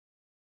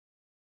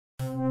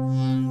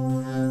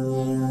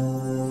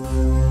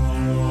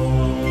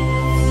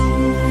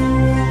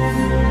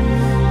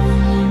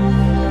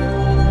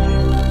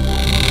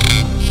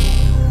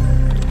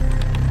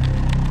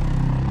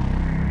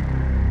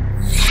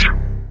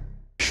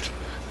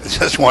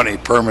this one a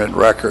permanent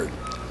record.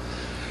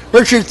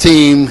 Richard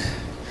Thieme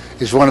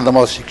is one of the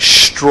most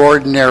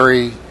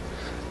extraordinary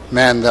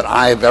men that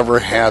I've ever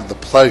had the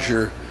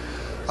pleasure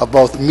of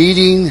both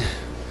meeting,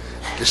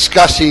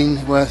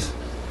 discussing with,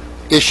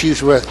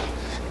 issues with,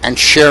 and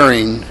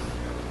sharing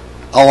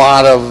a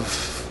lot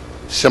of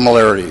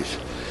similarities.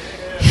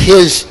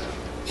 His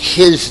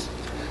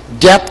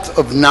depth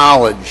of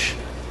knowledge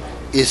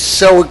is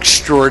so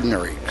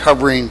extraordinary,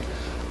 covering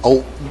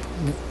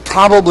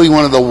probably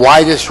one of the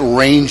widest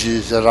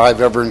ranges that I've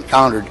ever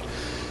encountered.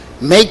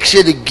 Makes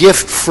it a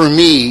gift for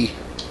me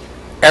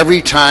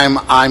every time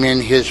I'm in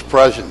his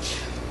presence.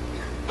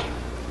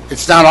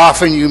 It's not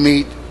often you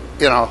meet,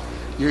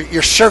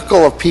 your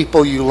circle of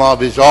people you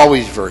love is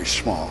always very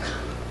small.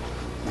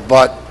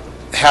 But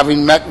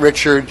having met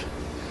Richard,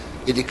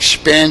 it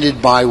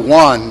expanded by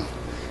one,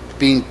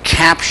 being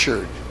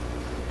captured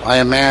by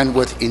a man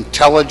with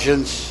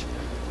intelligence,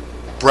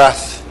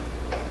 breadth,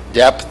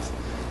 depth,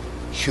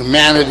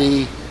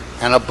 humanity,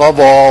 and above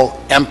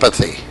all,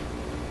 empathy.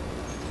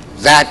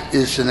 That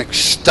is an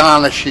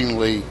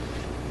astonishingly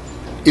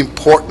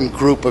important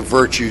group of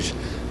virtues,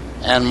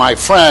 and my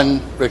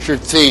friend, Richard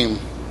Thieme,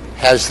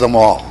 has them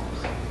all.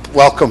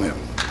 Welcome him.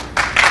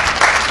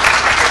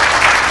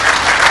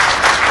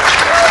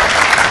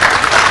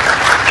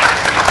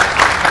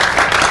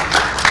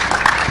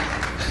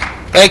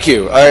 Thank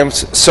you. I am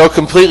so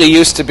completely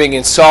used to being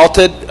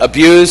insulted,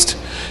 abused,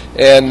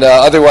 and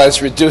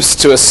otherwise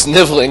reduced to a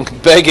sniveling,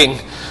 begging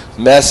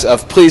mess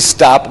of "please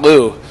stop,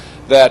 Lou,"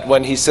 that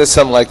when he says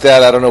something like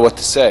that, I don't know what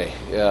to say,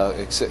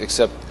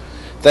 except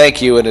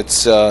thank you, and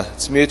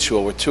it's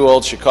mutual. We're two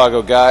old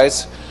Chicago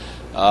guys.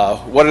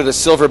 What are the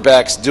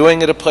Silverbacks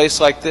doing at a place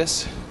like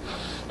this?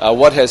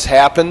 What has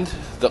happened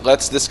that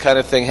lets this kind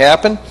of thing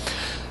happen?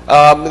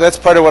 That's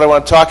part of what I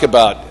want to talk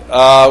about.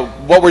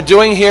 What we're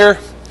doing here,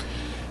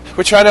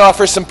 we're trying to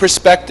offer some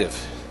perspective.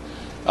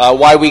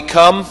 Why we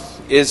come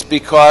is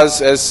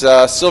because, as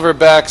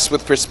Silverbacks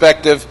with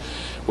perspective,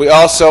 we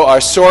also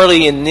are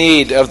sorely in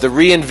need of the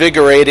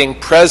reinvigorating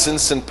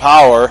presence and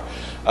power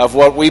of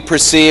what we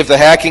perceive the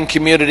hacking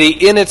community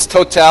in its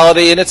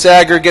totality, in its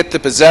aggregate, to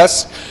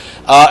possess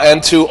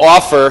and to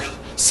offer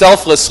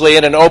selflessly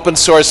in an open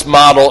source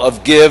model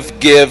of give,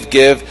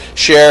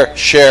 share,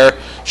 share,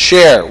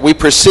 share. We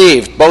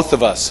perceived, both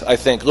of us, I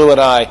think, Lou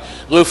and I,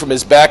 Lou from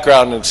his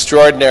background in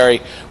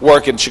extraordinary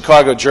work in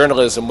Chicago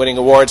journalism, winning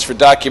awards for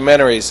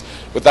documentaries,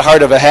 with the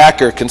heart of a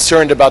hacker,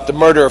 concerned about the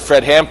murder of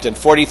Fred Hampton.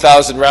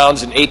 40,000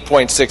 rounds in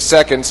 8.6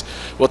 seconds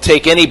will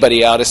take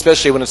anybody out,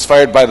 especially when it's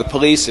fired by the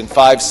police in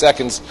 5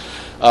 seconds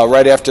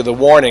right after the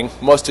warning.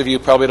 Most of you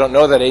probably don't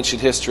know that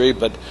ancient history,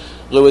 but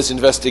Lou has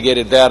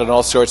investigated that and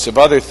all sorts of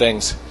other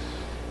things.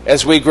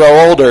 As we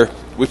grow older,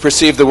 we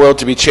perceive the world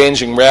to be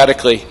changing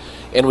radically,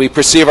 and we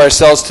perceive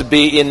ourselves to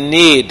be in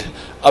need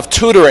of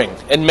tutoring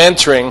and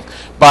mentoring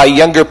by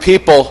younger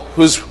people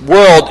whose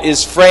world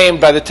is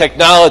framed by the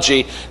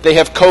technology they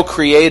have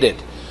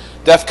co-created.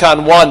 DEF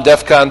CON 1,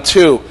 DEF CON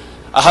 2,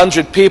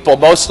 100 people,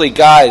 mostly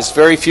guys,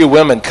 very few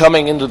women,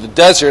 coming into the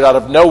desert out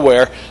of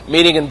nowhere,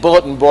 meeting in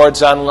bulletin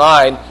boards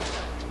online.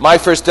 My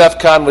first DEF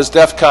CON was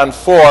DEF CON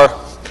 4.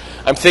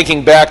 I'm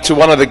thinking back to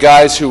one of the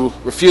guys who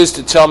refused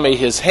to tell me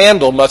his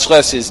handle, much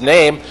less his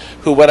name,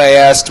 who, when I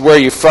asked, "Where are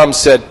you from?"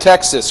 said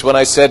Texas. When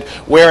I said,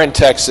 "Where in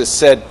Texas?"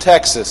 said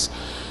Texas.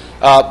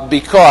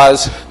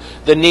 Because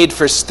the need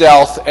for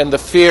stealth and the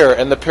fear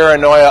and the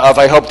paranoia of,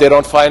 I hope they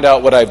don't find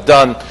out what I've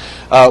done,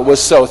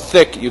 was so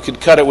thick you could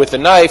cut it with a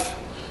knife.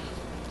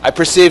 I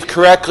perceived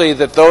correctly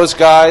that those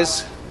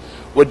guys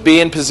would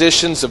be in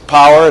positions of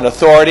power and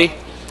authority.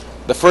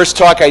 The first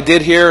talk I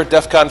did here at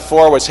DEF CON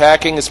 4 was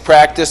Hacking as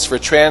Practice for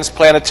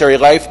Transplanetary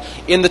Life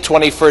in the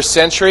 21st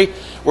Century.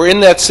 We're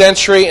in that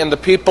century, and the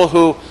people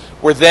who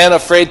were then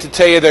afraid to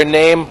tell you their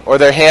name or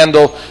their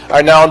handle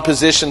are now in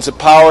positions of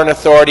power and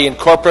authority in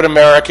corporate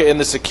America, in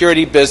the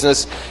security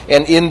business,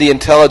 and in the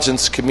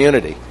intelligence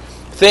community.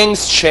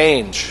 Things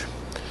change.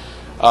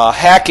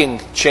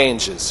 Hacking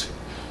changes.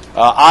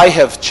 I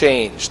have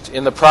changed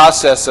in the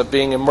process of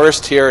being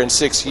immersed here in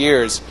 6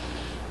 years.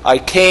 I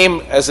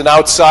came as an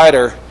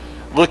outsider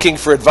looking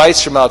for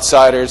advice from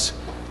outsiders.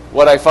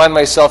 What I find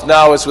myself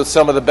now is with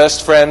some of the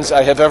best friends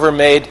I have ever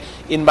made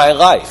in my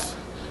life,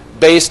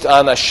 based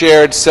on a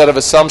shared set of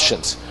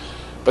assumptions.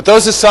 But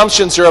those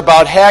assumptions are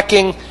about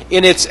hacking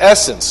in its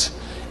essence,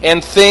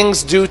 and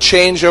things do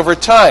change over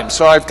time.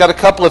 So I've got a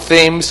couple of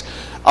themes.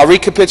 I'll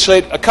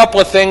recapitulate a couple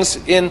of things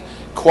in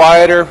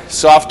quieter,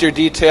 softer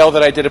detail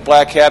that I did at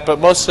Black Hat, but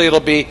mostly it'll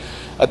be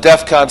a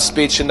DEF CON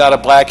speech and not a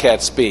Black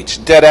Hat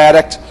speech. Dead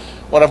Addict,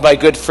 one of my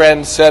good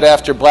friends, said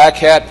after Black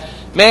Hat,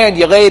 "Man,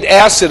 you laid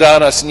acid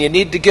on us and you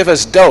need to give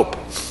us dope."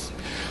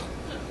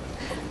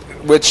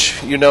 Which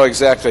you know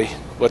exactly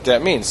what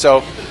that means.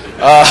 So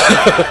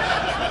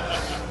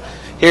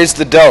here's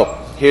the dope.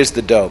 Here's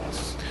the dope.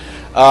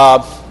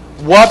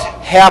 What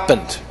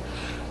happened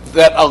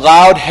that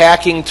allowed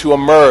hacking to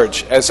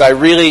emerge, as I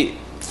really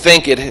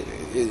think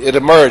it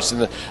emerged,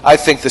 and I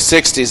think the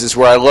 60s is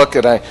where I look,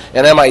 and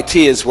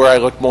MIT is where I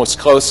look most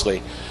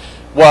closely,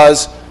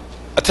 was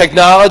a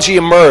technology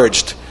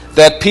emerged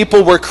that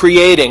people were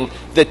creating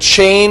that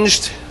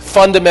changed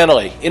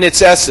fundamentally, in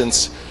its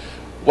essence,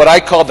 what I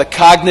call the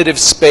cognitive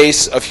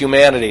space of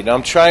humanity. Now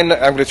I'm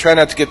going to try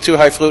not to get too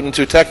highfalutin,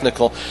 too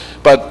technical,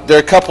 but there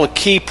are a couple of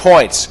key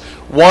points.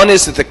 One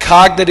is that the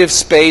cognitive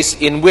space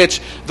in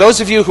which those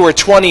of you who are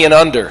 20 and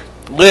under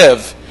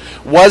live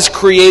was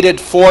created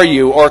for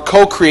you or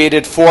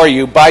co-created for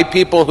you by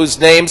people whose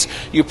names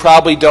you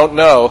probably don't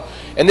know.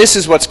 And this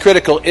is what's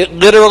critical. It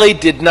literally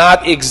did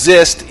not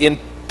exist in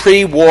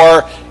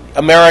pre-war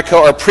America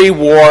or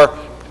pre-war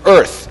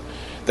Earth.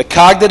 The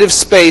cognitive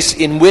space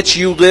in which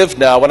you live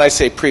now, when I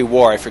say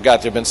pre-war, I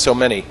forgot there have been so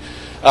many.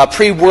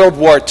 Pre-World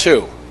War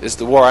II is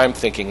the war I'm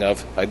thinking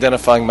of,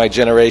 identifying my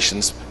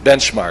generation's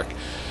benchmark.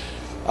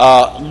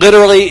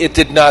 Literally, it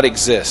did not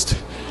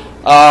exist.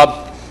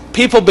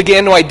 People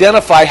began to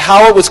identify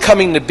how it was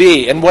coming to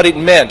be and what it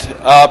meant.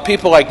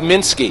 People like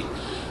Minsky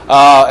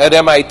at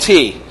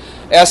MIT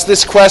asked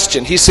this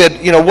question. He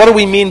said, what do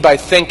we mean by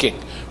thinking?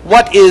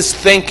 What is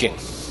thinking?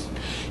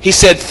 He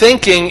said,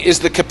 thinking is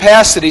the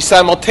capacity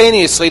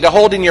simultaneously to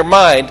hold in your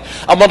mind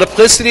a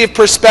multiplicity of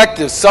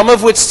perspectives, some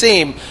of which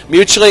seem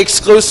mutually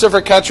exclusive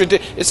or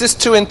contradictory. Is this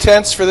too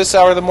intense for this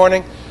hour of the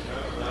morning?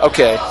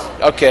 Okay,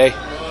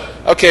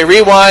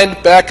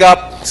 rewind, back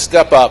up,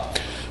 step up.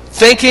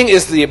 Thinking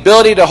is the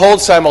ability to hold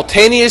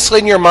simultaneously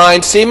in your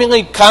mind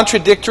seemingly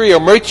contradictory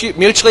or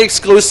mutually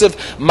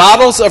exclusive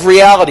models of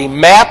reality,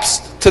 maps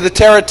to the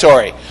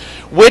territory,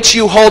 which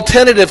you hold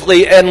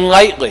tentatively and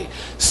lightly,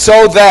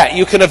 so that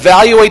you can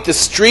evaluate the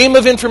stream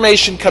of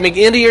information coming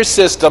into your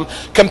system,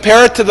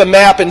 compare it to the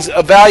map, and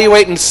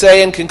evaluate and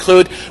say and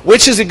conclude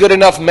which is a good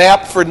enough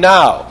map for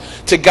now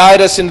to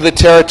guide us into the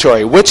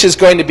territory, which is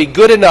going to be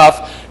good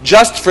enough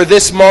just for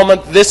this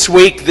moment, this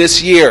week,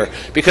 this year,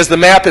 because the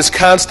map is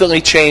constantly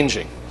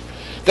changing.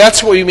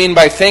 That's what we mean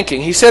by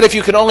thinking. He said if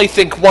you can only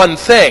think one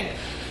thing,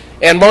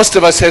 and most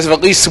of us have at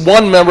least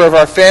one member of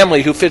our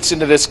family who fits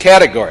into this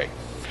category,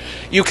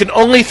 you can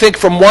only think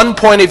from one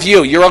point of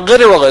view. You're a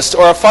literalist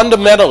or a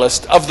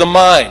fundamentalist of the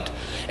mind.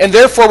 And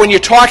therefore, when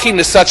you're talking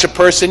to such a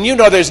person, you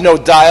know there's no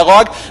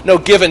dialogue, no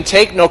give and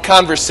take, no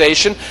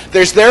conversation.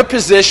 There's their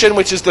position,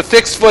 which is the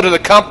fixed foot of the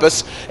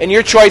compass, and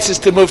your choice is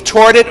to move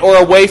toward it or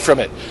away from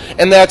it.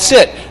 And that's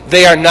it.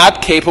 They are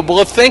not capable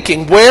of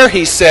thinking. Where,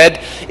 he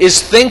said,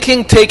 is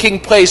thinking taking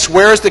place?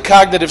 Where is the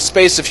cognitive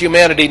space of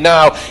humanity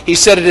now? He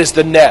said it is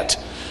the net.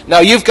 Now,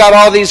 you've got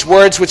all these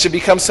words which have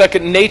become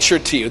second nature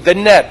to you. The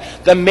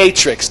net, the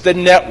matrix, the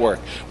network,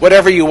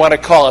 whatever you want to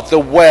call it, the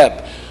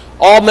web.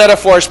 All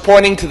metaphors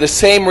pointing to the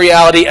same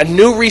reality, a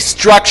new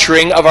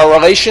restructuring of our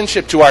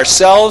relationship to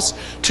ourselves,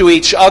 to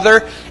each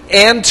other,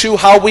 and to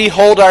how we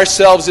hold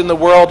ourselves in the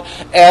world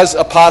as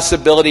a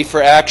possibility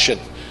for action.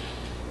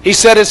 He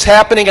said it's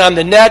happening on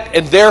the net,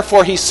 and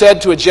therefore he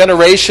said to a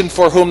generation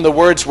for whom the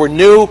words were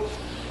new,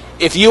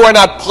 if you are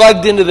not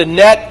plugged into the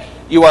net,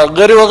 you are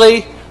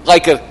literally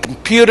like a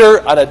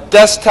computer on a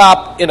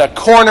desktop in a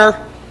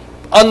corner,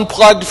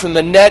 unplugged from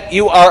the net.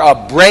 You are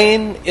a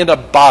brain in a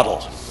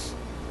bottle.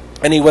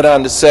 And he went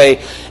on to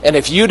say, and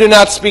if you do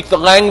not speak the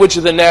language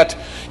of the net,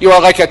 you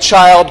are like a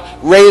child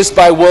raised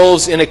by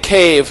wolves in a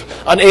cave,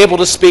 unable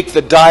to speak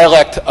the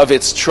dialect of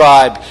its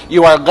tribe.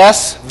 You are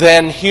less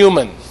than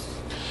human.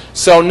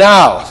 So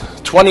now,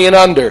 20 and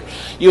under,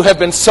 you have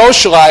been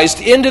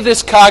socialized into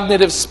this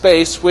cognitive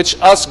space which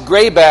us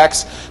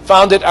graybacks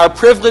found it our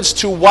privilege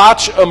to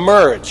watch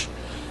emerge.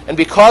 And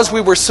because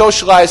we were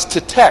socialized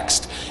to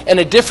text and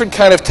a different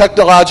kind of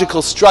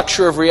technological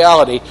structure of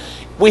reality,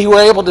 we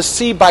were able to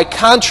see by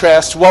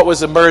contrast what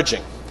was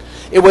emerging.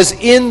 It was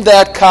in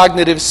that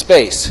cognitive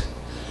space,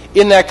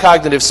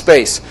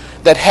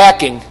 that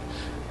hacking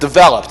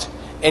developed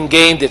and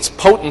gained its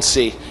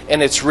potency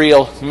and its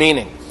real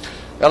meaning.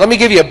 Now let me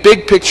give you a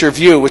big picture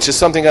view, which is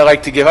something I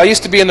like to give. I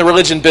used to be in the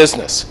religion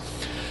business,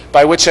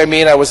 by which I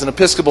mean I was an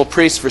Episcopal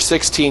priest for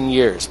 16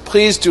 years.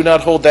 Please do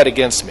not hold that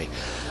against me.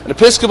 An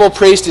Episcopal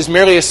priest is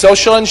merely a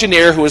social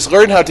engineer who has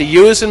learned how to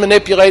use and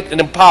manipulate and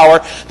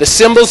empower the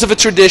symbols of a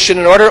tradition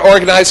in order to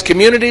organize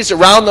communities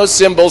around those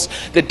symbols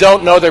that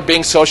don't know they're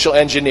being social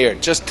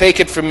engineered. Just take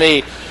it from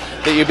me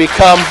that you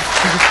become...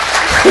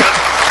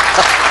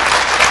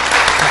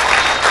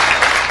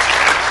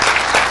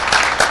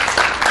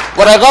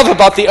 What I love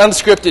about the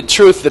unscripted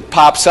truth that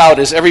pops out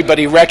is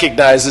everybody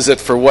recognizes it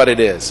for what it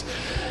is.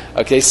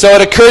 Okay, so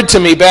it occurred to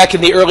me back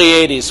in the early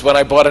 80s when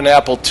I bought an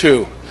Apple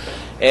II.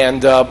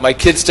 And my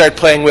kids start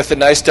playing with it,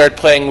 and I start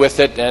playing with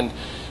it, and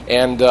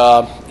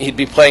he'd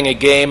be playing a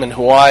game in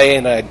Hawaii,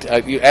 and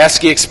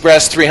ASCII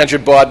Express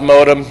 300 baud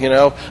modem,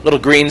 little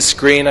green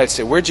screen. I'd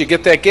say, where'd you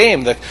get that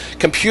game? The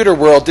computer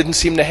world didn't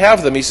seem to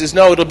have them. He says,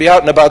 no, it'll be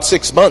out in about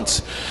 6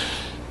 months.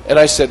 And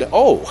I said,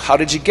 oh, how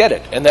did you get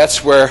it? And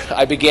that's where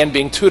I began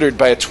being tutored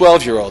by a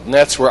 12-year-old. And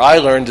that's where I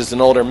learned as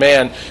an older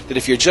man that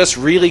if you're just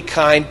really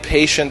kind,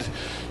 patient,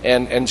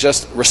 and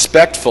just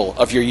respectful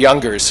of your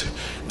youngers,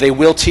 they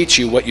will teach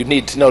you what you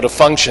need to know to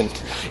function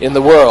in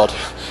the world.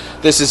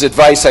 This is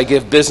advice I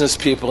give business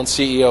people and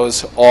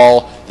CEOs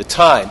all the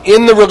time.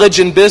 In the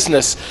religion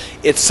business,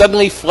 it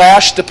suddenly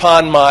flashed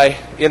upon my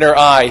inner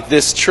eye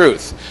this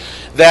truth,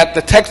 that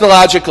the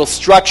technological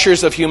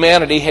structures of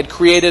humanity had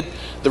created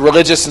the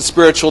religious and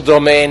spiritual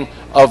domain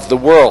of the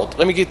world.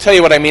 Let me tell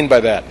you what I mean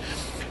by that.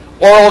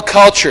 Oral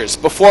cultures.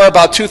 Before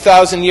about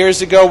 2,000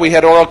 years ago, we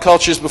had oral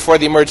cultures before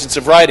the emergence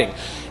of writing.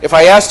 If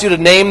I asked you to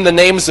name the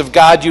names of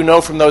God you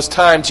know from those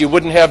times, you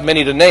wouldn't have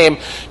many to name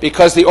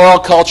because the oral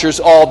cultures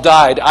all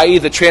died, i.e.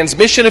 the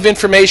transmission of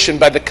information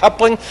by the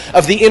coupling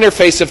of the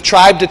interface of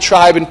tribe to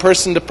tribe and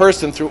person to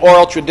person through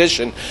oral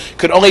tradition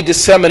could only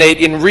disseminate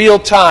in real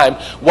time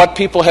what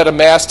people had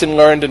amassed and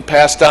learned and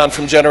passed on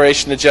from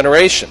generation to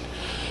generation.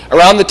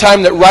 Around the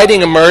time that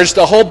writing emerged,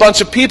 a whole bunch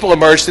of people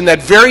emerged in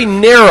that very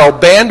narrow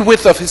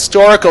bandwidth of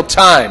historical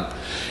time.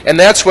 And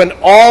that's when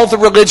all the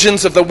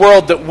religions of the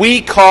world that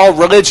we call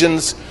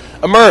religions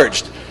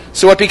emerged.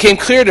 So it became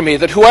clear to me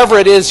that whoever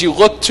it is you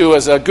look to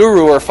as a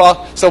guru or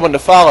someone to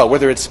follow,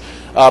 whether it's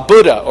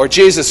Buddha or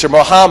Jesus or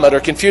Muhammad or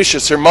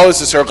Confucius or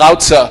Moses or Lao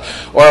Tzu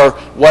or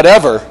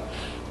whatever,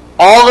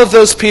 all of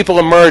those people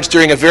emerged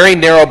during a very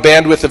narrow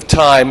bandwidth of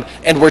time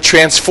and were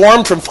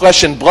transformed from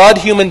flesh and blood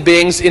human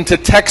beings into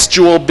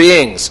textual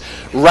beings.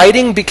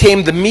 Writing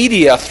became the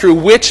media through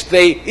which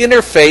they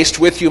interfaced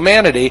with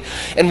humanity,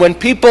 and when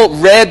people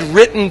read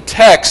written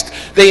text,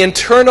 they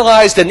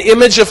internalized an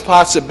image of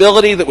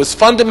possibility that was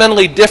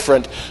fundamentally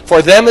different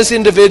for them as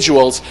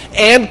individuals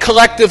and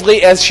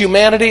collectively as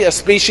humanity, a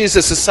species,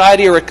 a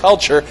society, or a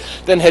culture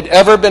than had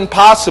ever been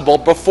possible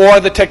before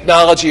the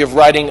technology of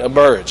writing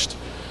emerged.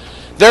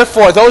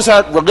 Therefore, those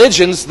aren't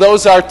religions,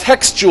 those are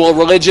textual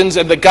religions,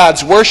 and the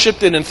gods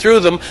worshipped in and through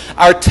them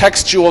are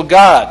textual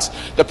gods.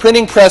 The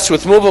printing press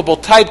with movable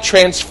type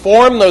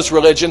transformed those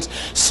religions,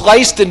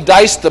 sliced and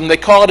diced them. They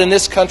call it in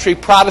this country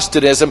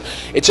Protestantism.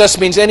 It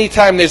just means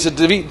anytime there's a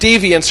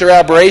deviance or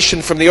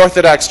aberration from the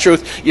orthodox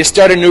truth, you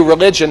start a new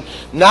religion.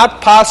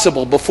 Not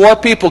possible before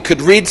people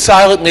could read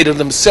silently to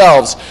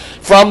themselves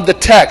from the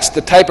text,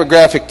 the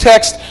typographic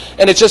text,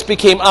 and it just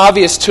became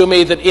obvious to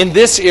me that in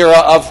this era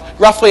of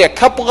roughly a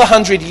couple of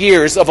hundred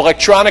years of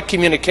electronic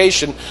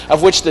communication,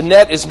 of which the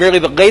net is merely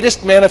the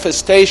latest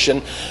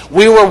manifestation,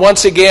 we were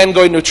once again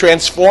going to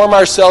transform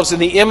ourselves in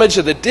the image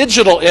of the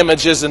digital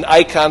images and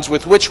icons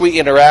with which we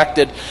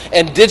interacted,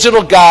 and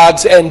digital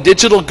gods and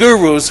digital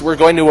gurus were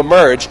going to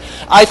emerge.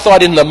 I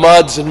thought in the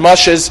muds and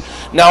mushes,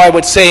 now I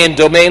would say in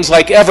domains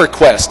like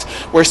EverQuest,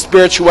 where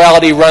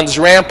spirituality runs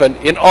rampant,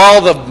 in all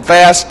the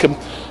vast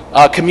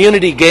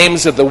community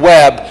games of the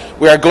web,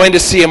 we are going to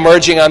see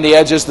emerging on the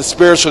edges the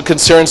spiritual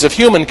concerns of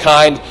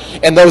humankind,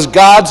 and those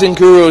gods and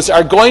gurus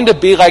are going to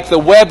be like the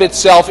web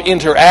itself,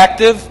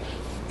 interactive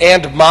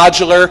and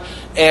modular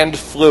and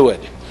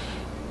fluid.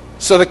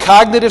 So the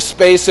cognitive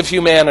space of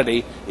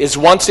humanity is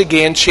once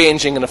again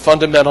changing in a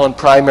fundamental and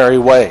primary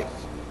way.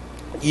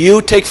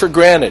 You take for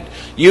granted,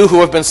 you who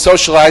have been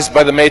socialized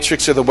by the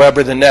matrix or the web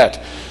or the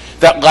net,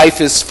 that life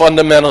is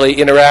fundamentally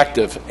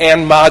interactive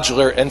and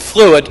modular and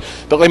fluid.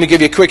 But let me give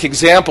you a quick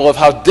example of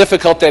how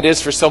difficult that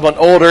is for someone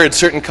older in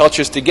certain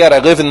cultures to get. I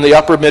live in the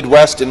upper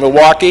Midwest in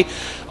Milwaukee,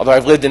 although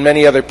I've lived in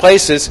many other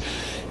places.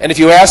 And if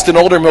you asked an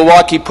older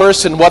Milwaukee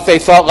person what they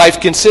thought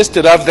life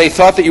consisted of, they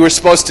thought that you were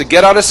supposed to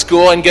get out of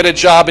school and get a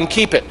job and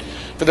keep it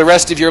for the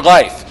rest of your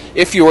life.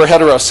 If you were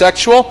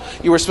heterosexual,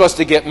 you were supposed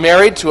to get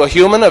married to a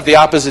human of the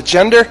opposite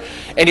gender,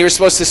 and you were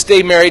supposed to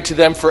stay married to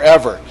them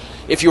forever.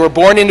 If you were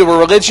born into a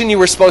religion, you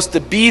were supposed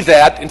to be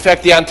that. In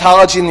fact, the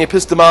ontology and the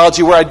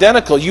epistemology were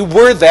identical. You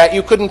were that.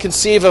 You couldn't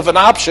conceive of an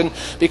option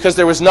because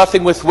there was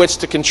nothing with which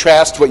to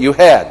contrast what you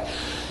had.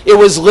 It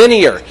was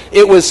linear.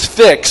 It was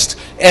fixed.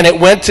 And it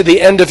went to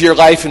the end of your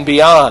life and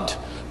beyond.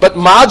 But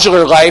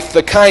modular life,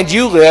 the kind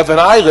you live and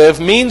I live,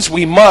 means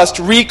we must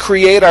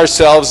recreate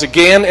ourselves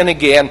again and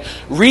again,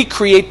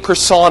 recreate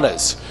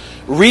personas,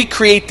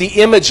 recreate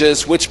the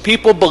images which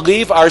people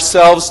believe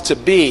ourselves to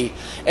be,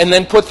 and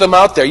then put them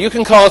out there. You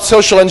can call it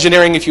social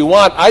engineering if you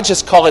want. I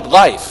just call it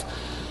life.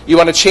 You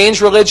want to change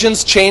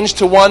religions, change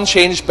to one,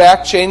 change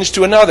back, change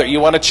to another.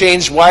 You want to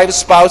change wives,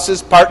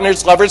 spouses,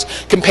 partners, lovers,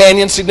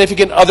 companions,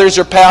 significant others,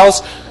 or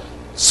pals.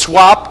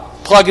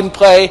 Swap, plug and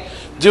play,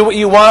 do what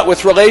you want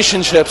with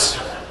relationships.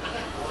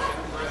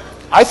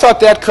 I thought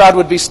that crowd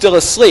would be still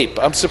asleep.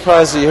 I'm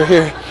surprised that you're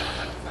here.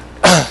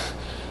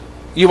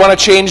 You want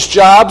to change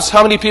jobs?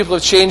 How many people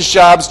have changed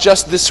jobs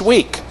just this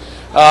week?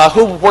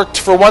 Who worked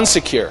for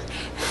OneSecure?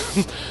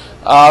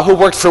 Who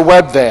worked for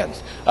Webvan?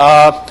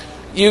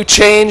 You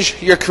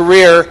change your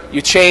career,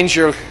 you change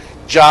your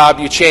job,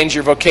 you change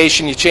your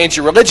vocation, you change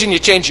your religion, you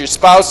change your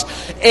spouse,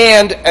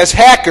 and as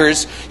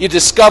hackers, you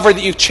discover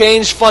that you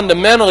change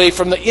fundamentally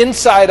from the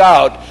inside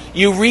out.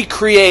 You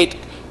recreate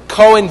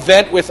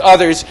co-invent with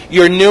others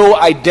your new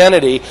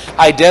identity.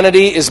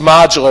 Identity is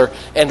modular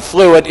and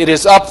fluid. It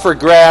is up for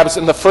grabs,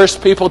 and the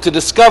first people to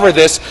discover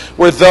this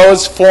were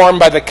those formed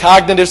by the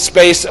cognitive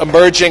space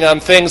emerging on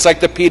things like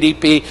the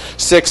PDP,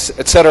 6,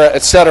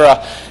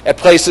 etc., at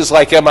places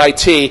like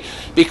MIT,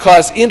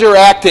 because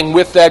interacting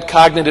with that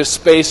cognitive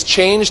space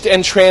changed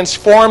and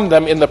transformed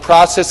them in the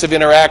process of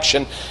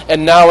interaction,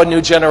 and now a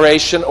new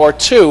generation or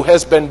two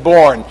has been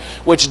born,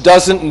 which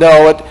doesn't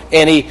know it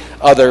any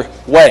other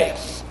way.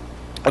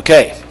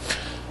 Okay,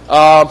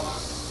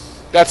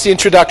 that's the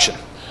introduction.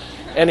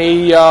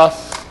 Any, come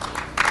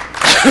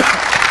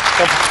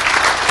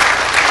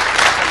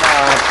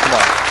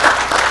on.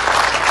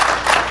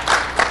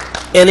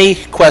 Any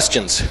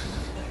questions?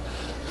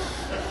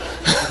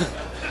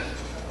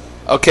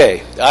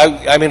 Okay,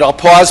 I mean, I'll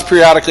pause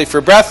periodically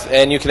for breath,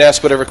 and you can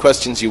ask whatever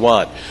questions you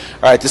want.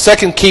 All right, the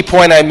second key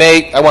point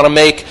I want to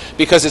make,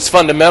 because it's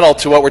fundamental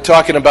to what we're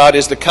talking about,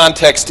 is the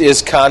context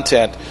is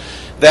content.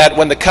 That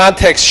when the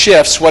context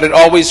shifts, what it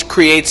always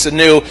creates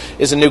anew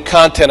is a new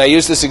content. I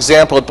use this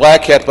example at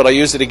Black Hat, but I'll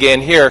use it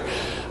again here.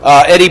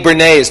 Eddie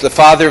Bernays, the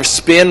father of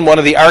spin, one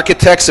of the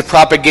architects of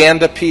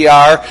propaganda,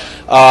 PR,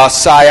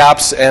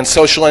 psyops, and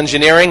social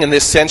engineering in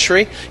this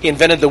century. He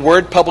invented the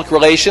word public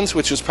relations,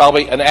 which was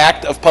probably an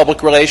act of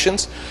public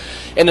relations.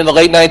 And in the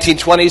late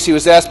 1920s, he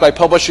was asked by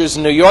publishers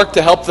in New York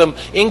to help them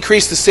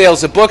increase the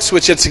sales of books,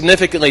 which had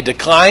significantly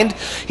declined.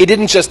 He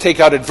didn't just take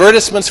out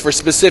advertisements for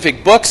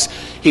specific books.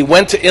 He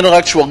went to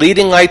intellectual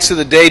leading lights of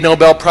the day,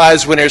 Nobel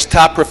Prize winners,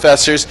 top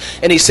professors,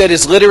 and he said,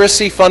 is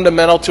literacy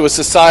fundamental to a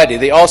society?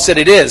 They all said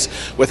it is.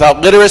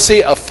 Without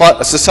literacy, a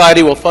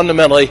society will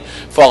fundamentally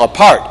fall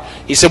apart.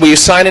 He said, will you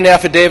sign an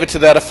affidavit to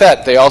that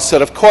effect? They all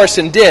said, of course,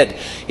 and did.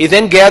 He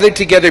then gathered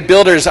together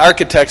builders,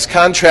 architects,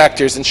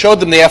 contractors, and showed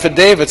them the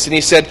affidavits, and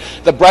he said,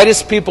 the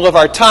brightest people of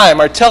our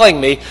time are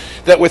telling me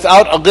that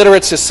without a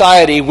literate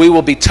society, we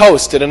will be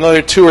toast in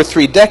another 2 or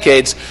 3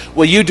 decades.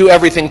 Will you do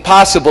everything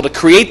possible to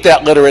create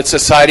that literate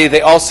society?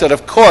 They all said,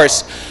 of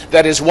course.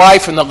 That is why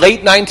from the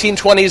late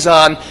 1920s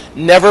on,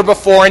 never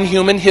before in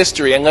human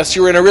history, unless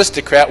you were an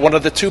aristocrat, one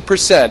of the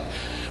 2%,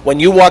 when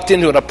you walked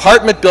into an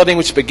apartment building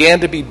which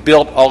began to be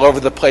built all over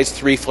the place,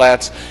 3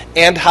 flats,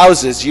 and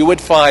houses, you would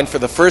find, for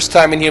the first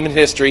time in human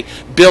history,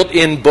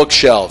 built-in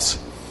bookshelves.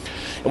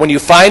 And when you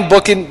find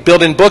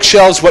built-in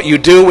bookshelves, what you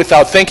do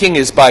without thinking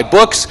is buy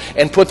books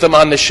and put them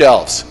on the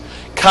shelves.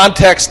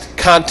 Context,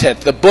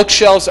 content. The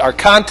bookshelves are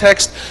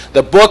context.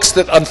 The books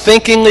that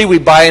unthinkingly we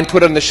buy and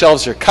put on the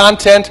shelves are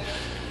content.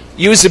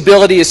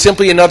 Usability is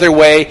simply another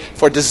way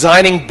for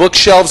designing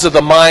bookshelves of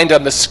the mind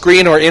on the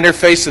screen or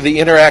interface of the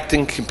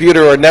interacting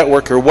computer or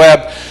network or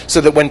web, so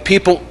that when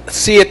people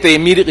see it, they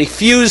immediately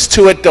fuse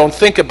to it, don't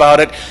think about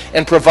it,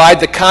 and provide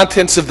the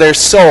contents of their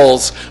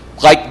souls,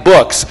 like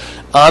books,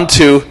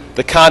 onto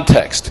the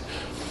context.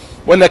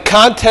 When the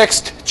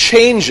context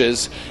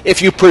changes,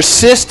 if you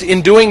persist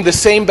in doing the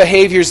same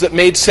behaviors that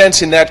made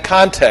sense in that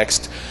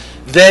context,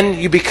 then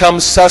you become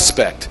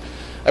suspect.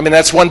 I mean,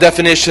 that's one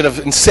definition of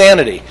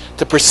insanity,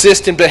 to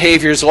persist in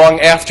behaviors long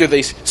after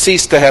they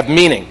cease to have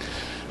meaning.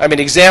 I mean,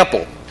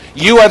 example,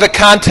 you are the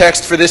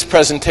context for this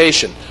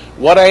presentation.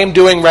 What I am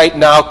doing right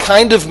now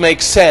kind of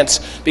makes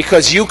sense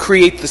because you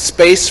create the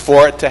space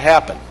for it to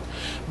happen.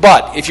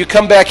 But if you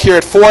come back here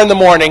at 4 in the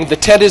morning, the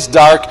tent is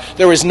dark,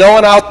 there is no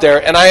one out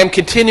there, and I am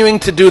continuing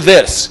to do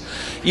this,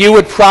 you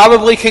would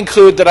probably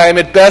conclude that I am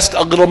at best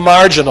a little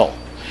marginal,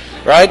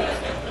 right?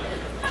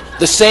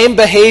 The same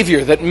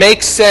behavior that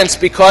makes sense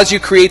because you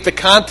create the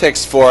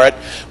context for it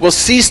will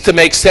cease to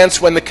make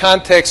sense when the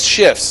context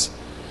shifts.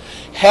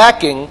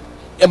 Hacking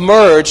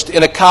emerged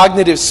in a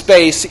cognitive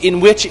space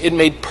in which it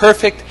made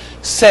perfect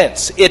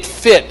sense. It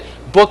fit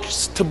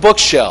books to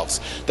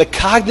bookshelves. The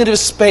cognitive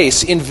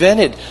space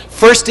invented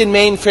first in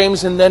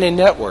mainframes and then in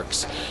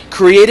networks,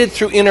 created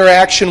through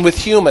interaction with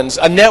humans,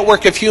 a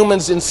network of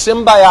humans in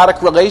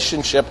symbiotic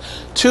relationship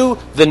to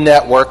the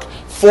network,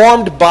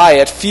 formed by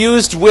it,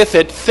 fused with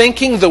it,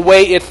 thinking the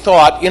way it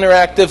thought,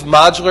 interactive,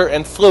 modular,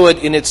 and fluid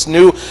in its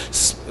new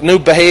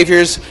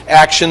behaviors,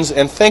 actions,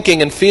 and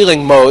thinking and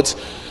feeling modes.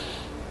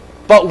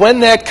 But when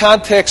that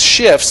context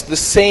shifts, the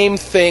same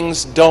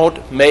things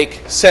don't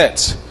make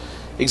sense.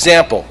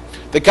 Example,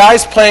 the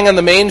guys playing on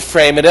the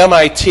mainframe at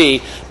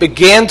MIT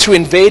began to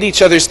invade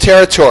each other's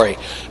territory.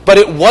 But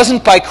it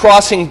wasn't by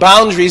crossing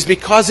boundaries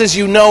because, as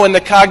you know, in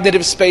the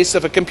cognitive space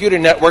of a computer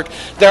network,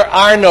 there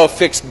are no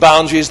fixed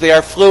boundaries. They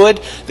are fluid,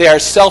 they are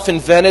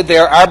self-invented, they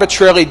are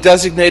arbitrarily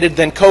designated,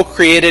 then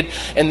co-created,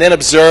 and then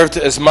observed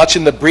as much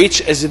in the breach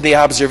as in the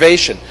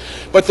observation.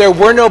 But there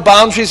were no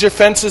boundaries or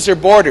fences or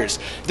borders.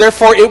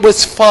 Therefore, it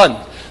was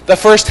fun. The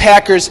first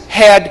hackers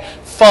had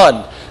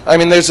fun. I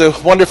mean, there's a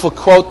wonderful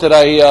quote that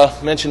I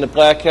mentioned at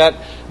Black Hat.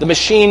 The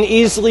machine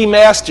easily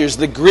masters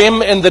the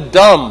grim and the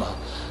dumb,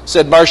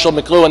 said Marshall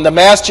McLuhan. The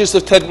masters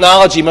of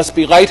technology must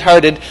be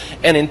lighthearted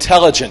and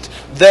intelligent.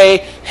 They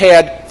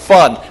had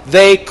fun.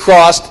 They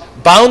crossed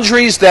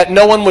boundaries that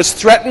no one was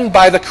threatened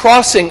by the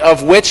crossing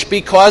of which,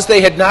 because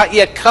they had not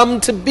yet come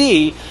to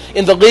be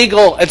in the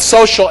legal and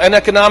social and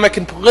economic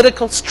and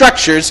political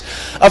structures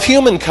of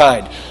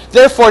humankind.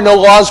 Therefore, no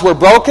laws were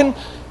broken.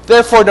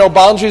 Therefore, no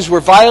boundaries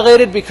were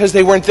violated because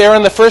they weren't there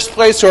in the first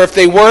place, or if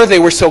they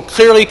were so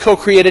clearly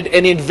co-created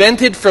and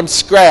invented from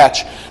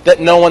scratch that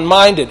no one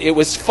minded. It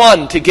was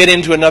fun to get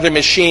into another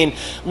machine,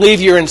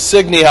 leave your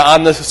insignia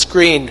on the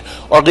screen,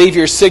 or leave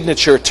your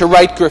signature, to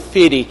write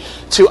graffiti,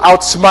 to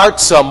outsmart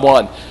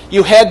someone.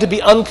 You had to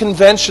be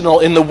unconventional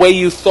in the way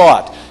you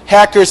thought.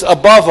 Hackers,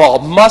 above all,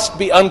 must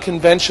be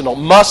unconventional,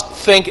 must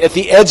think at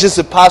the edges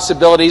of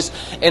possibilities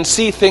and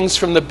see things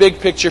from the big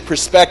picture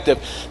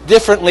perspective,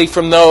 differently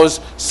from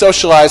those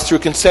socialized through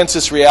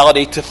consensus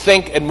reality to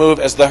think and move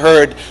as the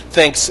herd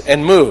thinks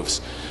and moves.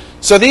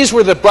 So these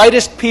were the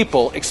brightest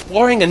people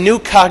exploring a new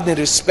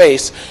cognitive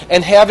space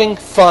and having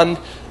fun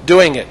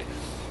doing it.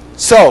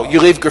 So you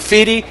leave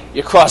graffiti,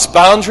 you cross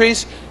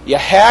boundaries, you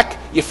hack,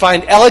 you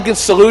find elegant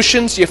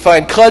solutions, you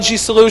find kludgy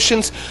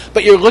solutions,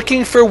 but you're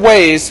looking for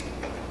ways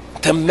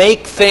to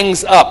make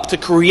things up, to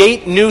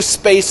create new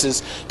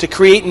spaces, to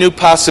create new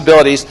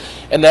possibilities,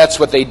 and that's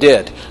what they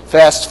did.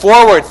 Fast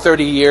forward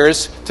 30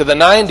 years to the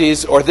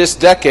 90s, or this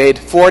decade,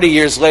 40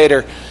 years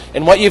later,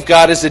 and what you've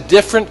got is a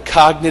different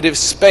cognitive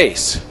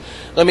space.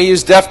 Let me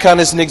use DEF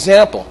CON as an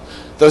example.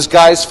 Those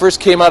guys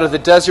first came out of the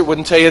desert,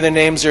 wouldn't tell you their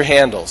names or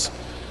handles.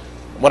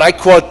 When I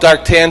quote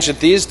Dark Tangent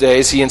these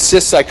days, he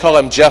insists I call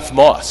him Jeff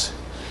Moss.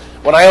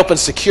 When I open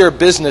Secure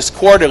Business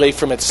Quarterly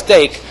from its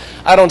stake,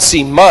 I don't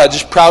see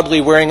Mudge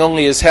proudly wearing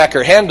only his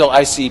hacker handle.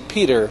 I see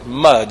Peter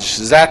Mudge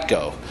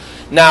Zatko.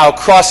 Now,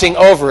 crossing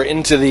over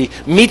into the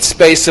meat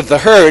space of the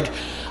herd,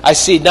 I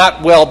see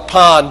not Weld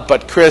Pond,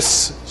 but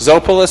Chris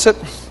Zopel, is it?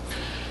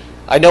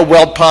 I know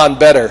Weld Pond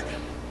better.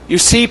 You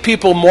see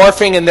people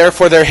morphing, and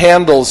therefore their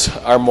handles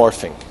are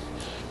morphing.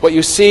 What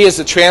you see is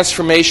a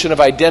transformation of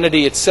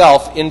identity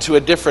itself into a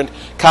different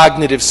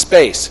cognitive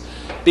space,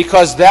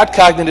 because that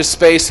cognitive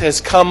space has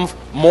come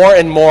more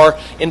and more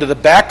into the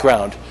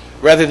background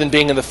rather than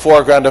being in the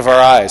foreground of our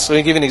eyes. Let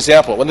me give you an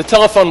example. When the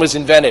telephone was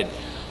invented,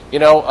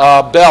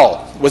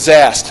 Bell was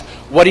asked,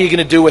 what are you going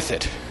to do with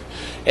it?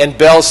 And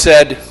Bell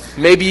said,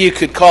 maybe you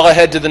could call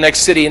ahead to the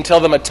next city and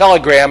tell them a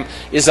telegram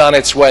is on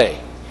its way.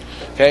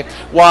 Okay?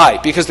 Why?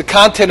 Because the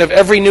content of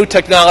every new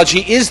technology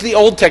is the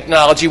old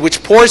technology,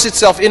 which pours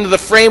itself into the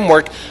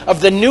framework of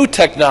the new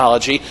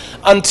technology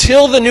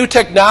until the new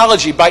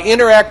technology, by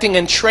interacting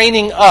and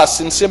training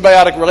us in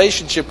symbiotic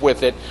relationship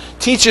with it,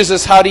 teaches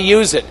us how to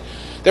use it.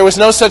 There was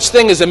no such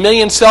thing as 1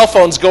 million cell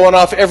phones going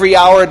off every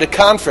hour at a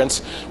conference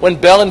when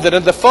Bell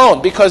invented the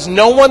phone, because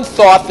no one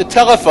thought the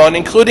telephone,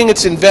 including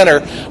its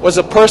inventor, was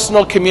a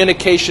personal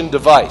communication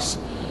device.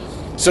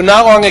 So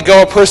not long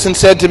ago, a person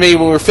said to me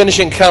when we were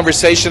finishing a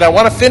conversation, I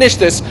want to finish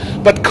this,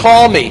 but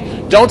call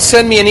me. Don't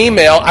send me an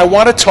email. I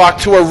want to talk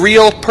to a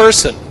real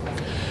person.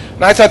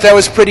 And I thought that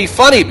was pretty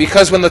funny,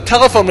 because when the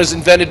telephone was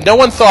invented, no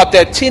one thought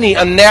that tinny,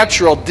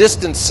 unnatural,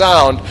 distant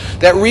sound,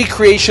 that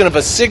recreation of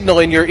a signal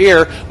in your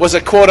ear, was a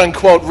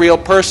quote-unquote real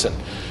person.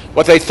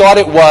 What they thought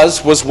it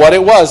was what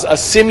it was, a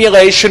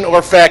simulation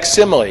or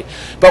facsimile.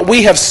 But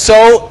we have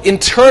so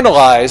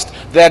internalized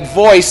that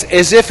voice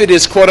as if it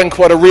is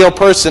quote-unquote a real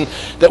person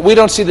that we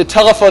don't see the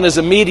telephone as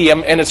a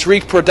medium and its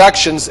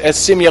reproductions as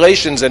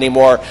simulations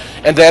anymore.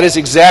 And that is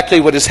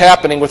exactly what is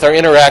happening with our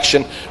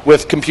interaction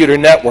with computer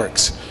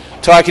networks.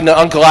 Talking to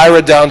Uncle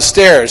Ira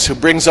downstairs, who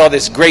brings all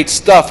this great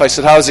stuff. I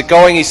said, how's it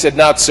going? He said,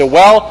 not so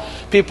well.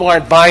 People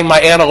aren't buying my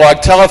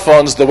analog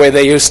telephones the way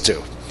they used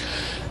to.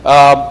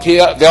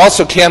 They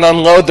also can't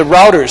unload the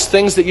routers,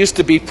 things that used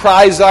to be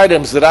prize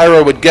items that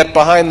Ira would get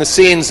behind the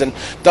scenes and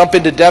dump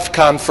into DEF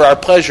CON for our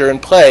pleasure and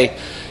play.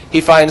 He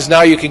finds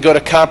now you can go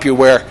to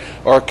CompuWare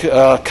or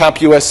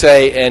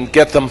CompUSA and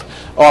get them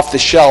off the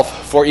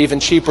shelf for even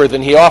cheaper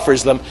than he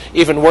offers them.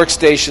 Even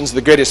workstations,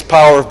 the greatest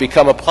power, have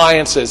become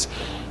appliances.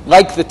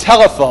 Like the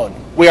telephone,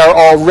 we are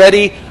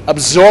already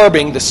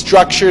absorbing the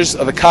structures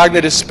of the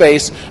cognitive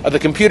space of the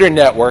computer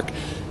network.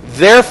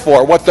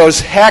 Therefore, what those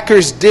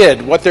hackers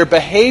did, what their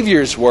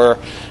behaviors were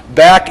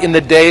back in the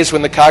days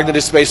when the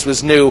cognitive space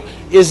was new,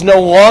 is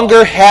no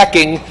longer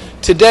hacking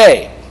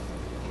today.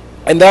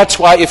 And that's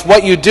why if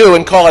what you do,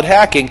 and call it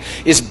hacking,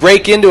 is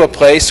break into a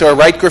place or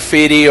write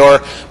graffiti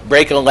or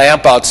break a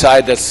lamp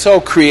outside, that's so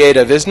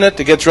creative, isn't it,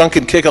 to get drunk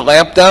and kick a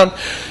lamp down?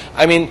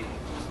 I mean,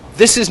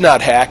 this is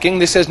not hacking.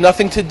 This has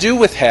nothing to do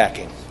with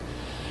hacking.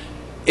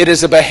 It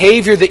is a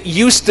behavior that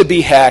used to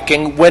be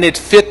hacking when it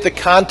fit the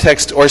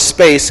context or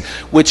space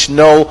which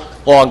no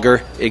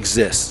longer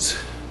exists.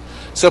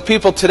 So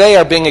people today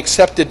are being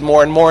accepted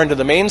more and more into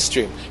the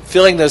mainstream,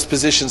 filling those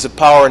positions of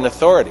power and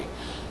authority.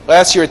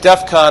 Last year at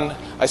DEF CON,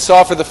 I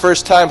saw for the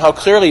first time how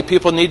clearly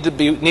people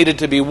needed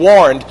to be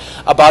warned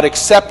about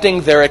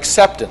accepting their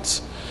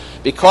acceptance.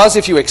 Because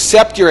if you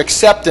accept your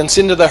acceptance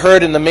into the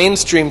herd in the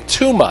mainstream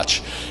too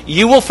much,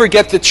 you will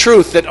forget the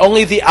truth that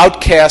only the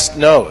outcast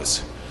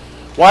knows.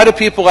 Why do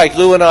people like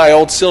Lou and I,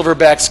 old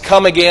silverbacks,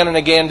 come again and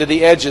again to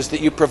the edges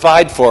that you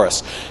provide for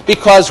us?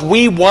 Because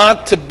we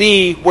want to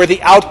be where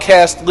the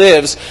outcast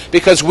lives,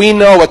 because we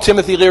know what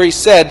Timothy Leary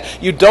said,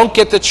 you don't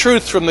get the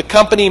truth from the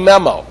company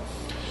memo.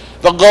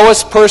 The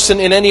lowest person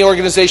in any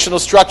organizational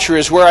structure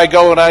is where I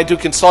go when I do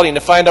consulting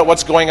to find out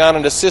what's going on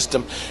in the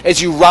system.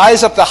 As you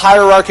rise up the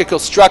hierarchical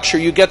structure,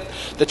 you get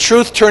the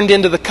truth turned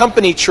into the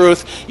company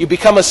truth. You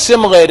become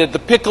assimilated. The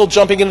pickle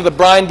jumping into the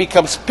brine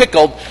becomes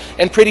pickled.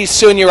 And pretty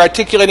soon you're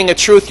articulating a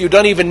truth you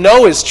don't even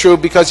know is true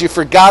because you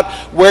forgot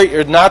where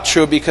you're not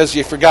true because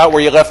you forgot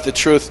where you left the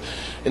truth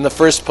in the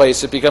first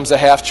place. It becomes a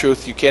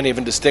half-truth. You can't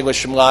even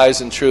distinguish from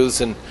lies and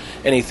truths and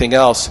anything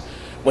else.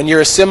 When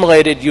you're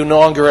assimilated, you no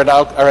longer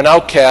are an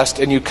outcast,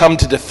 and you come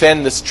to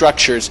defend the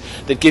structures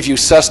that give you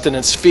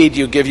sustenance, feed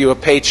you, give you a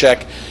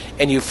paycheck,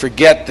 and you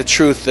forget the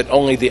truth that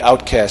only the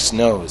outcast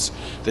knows.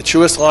 The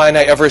truest line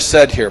I ever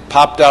said here,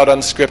 popped out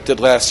unscripted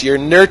last year: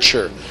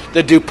 nurture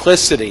the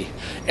duplicity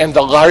and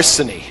the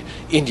larceny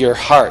in your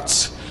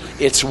hearts.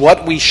 It's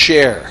what we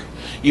share.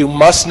 You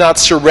must not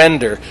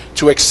surrender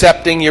to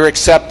accepting your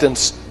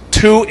acceptance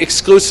too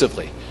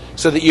exclusively,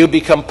 so that you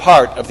become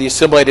part of the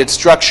assimilated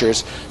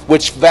structures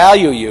which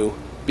value you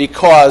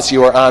because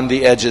you are on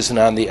the edges and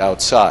on the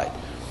outside.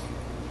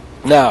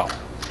 Now,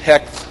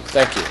 heck,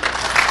 thank you.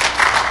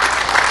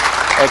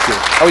 Thank you.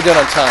 How are we doing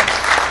on time?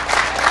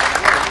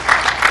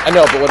 I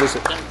know, but what is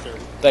it? 10:30.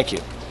 Thank you.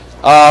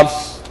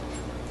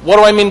 What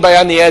do I mean by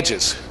on the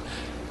edges?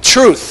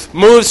 Truth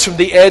moves from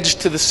the edge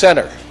to the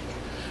center.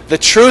 The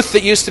truth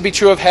that used to be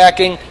true of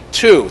hacking,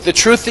 to the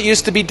truth that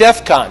used to be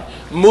DEF CON,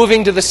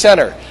 moving to the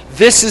center.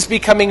 This is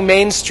becoming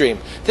mainstream.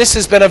 This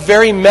has been a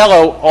very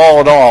mellow,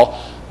 all in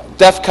all,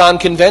 DEF CON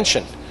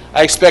convention.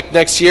 I expect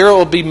next year it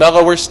will be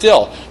mellower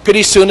still.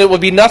 Pretty soon it will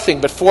be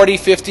nothing but 40,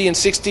 50, and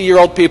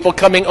 60-year-old people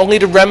coming only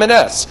to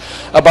reminisce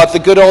about the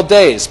good old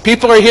days.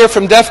 People are here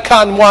from DEF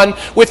CON 1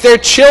 with their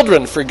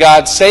children, for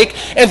God's sake,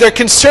 and they're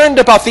concerned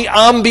about the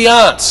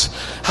ambiance.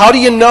 How do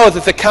you know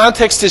that the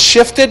context has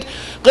shifted?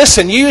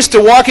 Listen, you used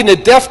to walk into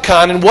DEF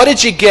CON, and what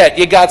did you get?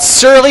 You got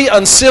surly,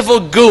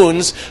 uncivil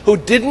goons who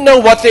didn't know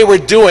what they were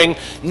doing,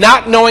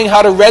 not knowing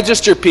how to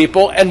register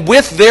people, and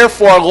with,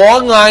 therefore,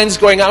 long lines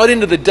going out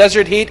into the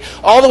desert heat,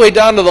 all the way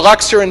down to the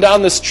Luxor and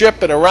down the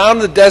Strip and around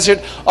the desert,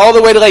 all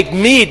the way to Lake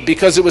Mead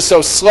because it was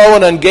so slow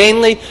and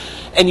ungainly.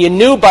 And you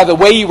knew by the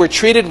way you were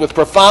treated with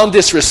profound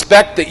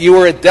disrespect that you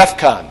were at DEF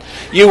CON.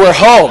 You were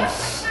home.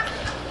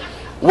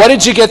 What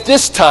did you get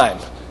this time?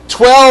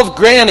 12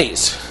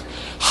 grannies,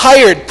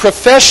 hired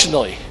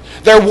professionally.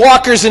 Their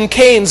walkers and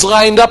canes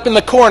lined up in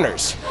the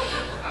corners.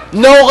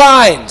 No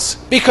lines,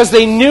 because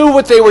they knew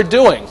what they were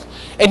doing.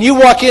 And you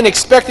walk in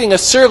expecting a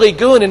surly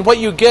goon, and what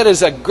you get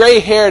is a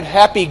gray-haired,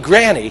 happy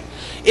granny.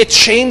 It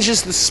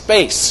changes the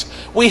space.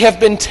 We have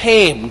been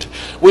tamed.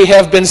 We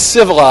have been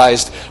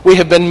civilized. We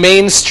have been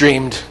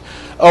mainstreamed.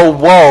 Oh,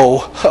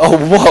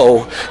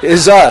 woe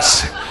is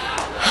us.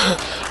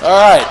 All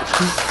right.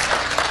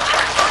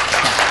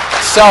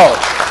 So,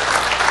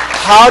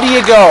 how do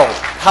you go?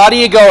 How do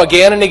you go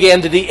again and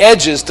again to the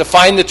edges to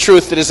find the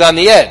truth that is on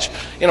the edge?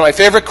 You know, my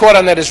favorite quote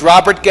on that is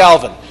Robert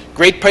Galvin,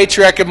 great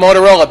patriarch of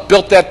Motorola,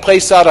 built that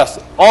place out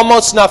of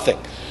almost nothing.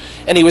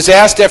 And he was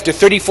asked after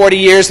 30, 40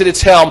 years at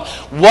its helm,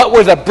 what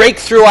were the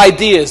breakthrough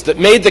ideas that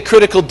made the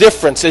critical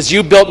difference as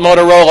you built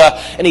Motorola?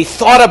 And he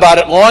thought about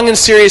it long and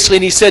seriously,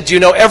 and he said, do you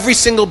know every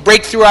single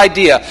breakthrough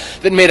idea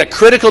that made a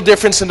critical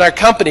difference in our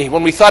company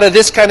when we thought of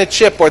this kind of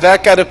chip or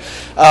that kind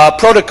of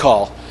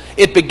protocol?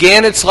 It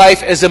began its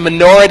life as a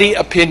minority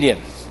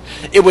opinion.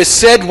 It was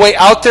said way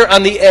out there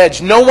on the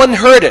edge. No one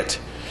heard it.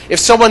 If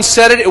someone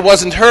said it, it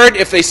wasn't heard.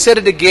 If they said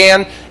it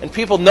again and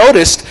people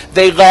noticed,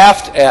 they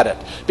laughed at it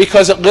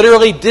because it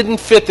literally didn't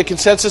fit the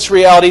consensus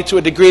reality to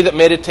a degree that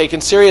made it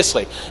taken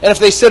seriously. And if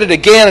they said it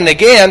again and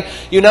again,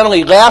 you not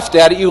only laughed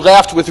at it, you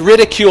laughed with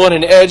ridicule and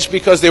an edge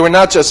because they were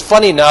not just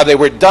funny now, they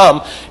were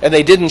dumb and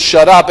they didn't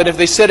shut up. And if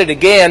they said it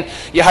again,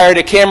 you hired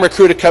a camera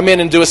crew to come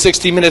in and do a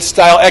 60-minute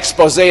style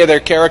expose of their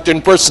character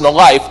and personal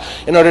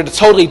life in order to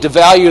totally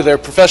devalue their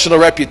professional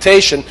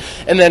reputation.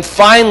 And then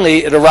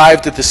finally it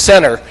arrived at the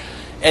center.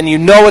 And you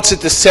know it's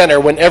at the center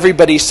when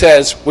everybody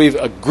says, we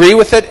agree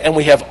with it and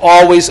we have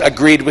always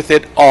agreed with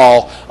it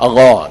all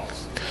along.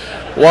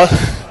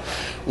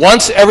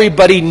 Once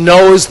everybody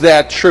knows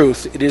that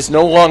truth, it is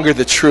no longer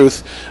the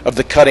truth of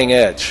the cutting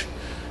edge.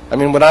 I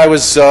mean, when I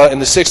was in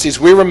the 60s,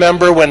 we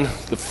remember when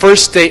the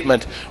first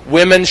statement,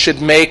 women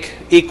should make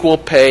equal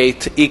pay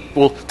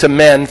to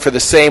men for the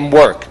same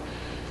work.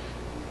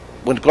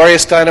 When Gloria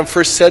Steinem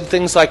first said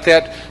things like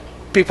that,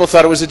 people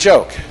thought it was a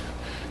joke.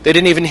 They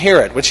didn't even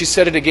hear it. When she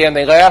said it again,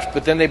 they laughed,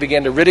 but then they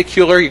began to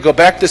ridicule her. You go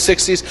back to the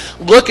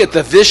 60s, look at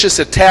the vicious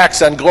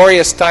attacks on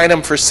Gloria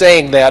Steinem for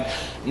saying that.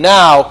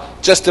 Now,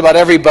 just about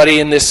everybody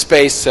in this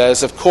space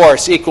says, of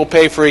course, equal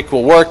pay for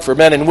equal work for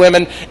men and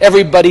women.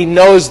 Everybody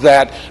knows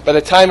that. By the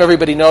time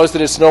everybody knows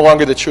that, it's no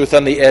longer the truth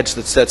on the edge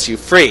that sets you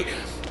free.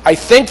 I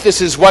think this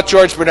is what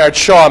George Bernard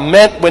Shaw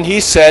meant when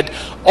he said,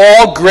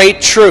 all great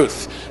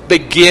truth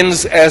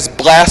begins as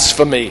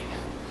blasphemy.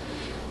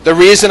 The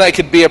reason I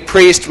could be a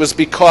priest was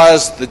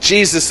because the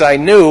Jesus I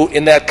knew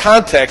in that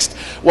context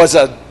was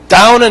a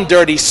down and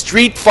dirty,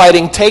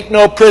 street-fighting, take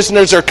no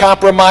prisoners or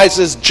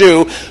compromises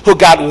Jew who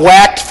got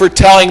whacked for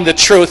telling the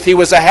truth. He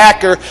was a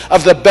hacker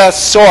of the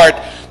best sort.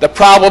 The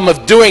problem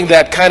of doing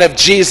that kind of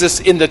Jesus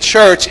in the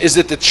church is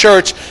that the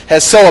church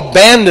has so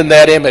abandoned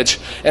that image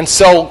and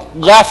so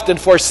left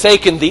and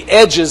forsaken the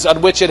edges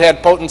on which it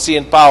had potency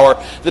and power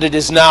that it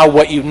is now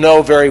what you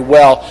know very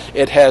well.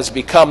 It has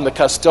become the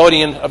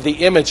custodian of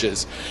the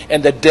images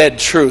and the dead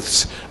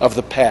truths of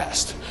the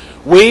past.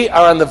 We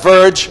are on the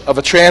verge of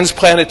a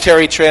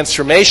transplanetary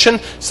transformation.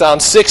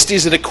 Sounds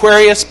 60s and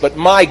Aquarius, but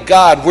my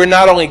God, we're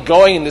not only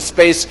going into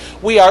space,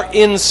 we are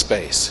in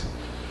space.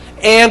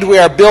 And we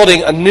are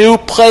building a new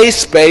play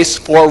space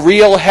for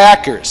real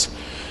hackers.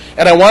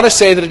 And I want to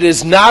say that it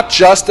is not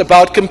just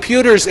about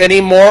computers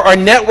anymore or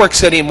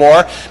networks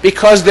anymore,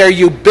 because they're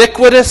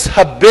ubiquitous,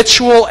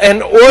 habitual,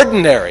 and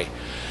ordinary.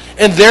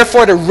 And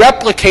therefore, to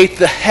replicate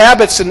the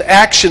habits and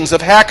actions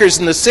of hackers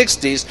in the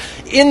 60s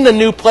in the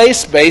new play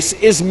space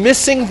is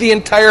missing the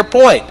entire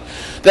point.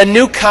 The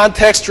new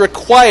context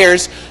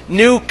requires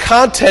new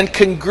content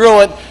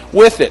congruent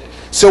with it.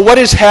 So what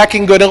is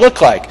hacking going to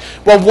look like?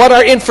 Well, what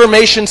are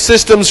information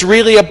systems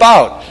really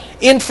about?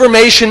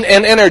 Information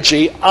and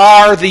energy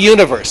are the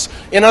universe.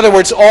 In other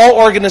words, all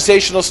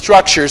organizational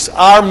structures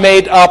are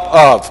made up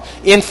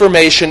of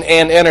information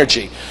and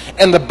energy.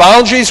 And the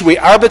boundaries we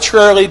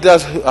arbitrarily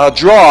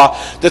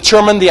draw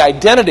determine the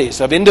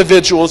identities of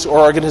individuals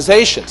or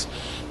organizations.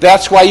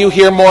 That's why you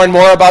hear more and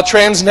more about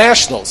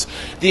transnationals.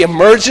 The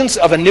emergence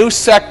of a new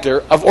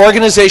sector of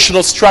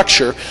organizational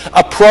structure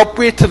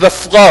appropriate to the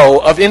flow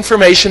of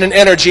information and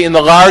energy in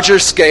the larger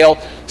scale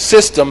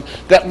system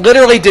that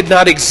literally did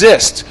not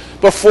exist.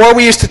 Before,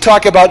 we used to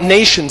talk about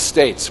nation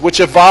states, which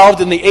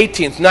evolved in the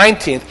 18th,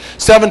 19th,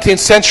 17th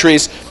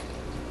centuries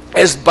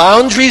as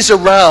boundaries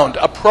around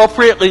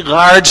appropriately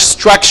large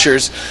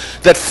structures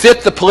that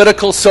fit the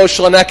political,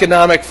 social, and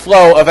economic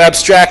flow of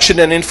abstraction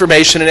and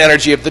information and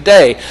energy of the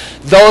day.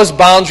 Those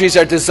boundaries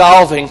are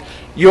dissolving.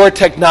 Your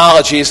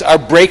technologies are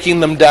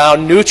breaking them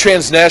down. New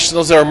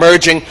transnationals are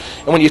emerging.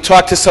 And when you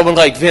talk to someone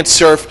like Vint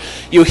Cerf,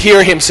 you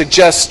hear him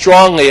suggest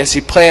strongly as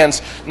he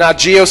plans not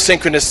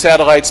geosynchronous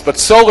satellites, but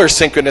solar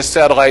synchronous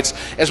satellites.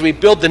 As we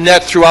build the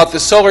net throughout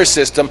the solar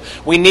system,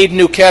 we need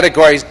new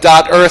categories,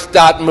 .Earth,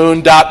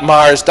 .Moon,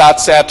 .Mars,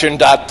 .Saturn,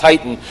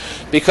 .Titan.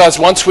 Because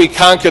once we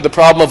conquer the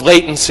problem of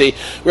latency,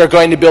 we're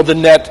going to build the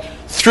net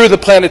through the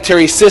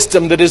planetary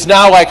system that is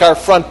now like our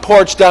front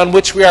porch down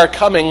which we are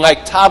coming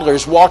like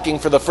toddlers walking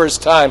for the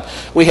first time.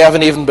 We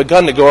haven't even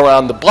begun to go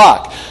around the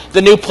block.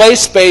 The new play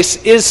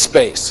space is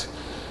space.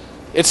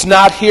 It's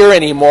not here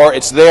anymore,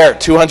 it's there.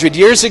 200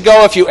 years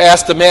ago, if you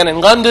asked a man in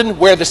London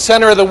where the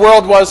center of the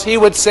world was, he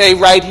would say,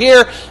 right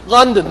here,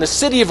 London, the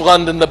city of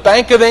London, the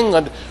Bank of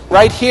England,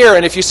 right here.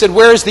 And if you said,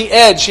 where is the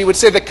edge? He would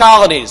say the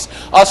colonies,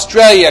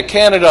 Australia,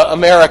 Canada,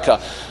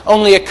 America.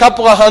 Only a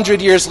couple of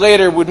hundred years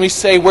later, when we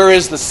say, where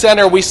is the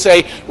center, we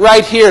say,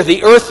 right here,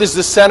 the earth is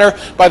the center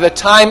by the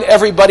time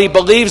everybody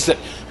believes it.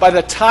 By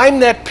the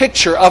time that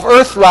picture of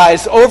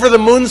Earthrise over the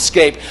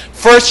moonscape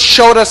first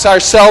showed us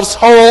ourselves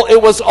whole,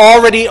 it was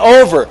already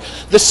over.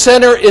 The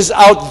center is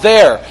out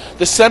there.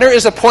 The center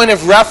is a point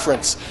of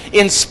reference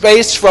in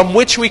space from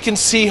which we can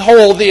see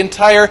whole the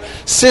entire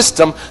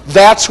system.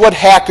 That's what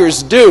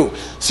hackers do.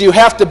 So you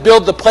have to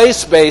build the play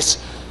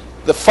space,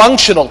 the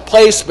functional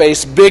play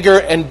space, bigger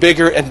and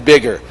bigger and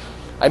bigger.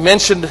 I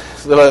mentioned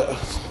the,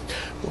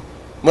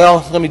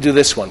 well, let me do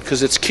this one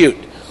because it's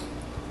cute.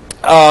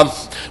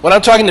 When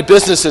I'm talking to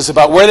businesses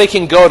about where they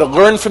can go to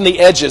learn from the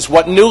edges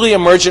what newly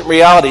emergent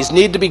realities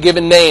need to be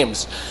given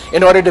names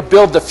in order to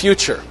build the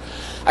future,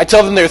 I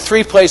tell them there are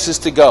three places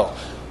to go.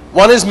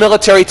 One is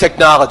military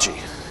technology.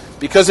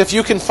 Because if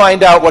you can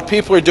find out what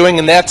people are doing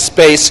in that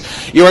space,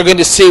 you are going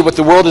to see what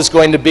the world is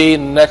going to be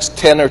in the next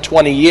 10 or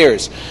 20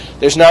 years.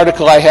 There's an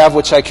article I have,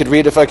 which I could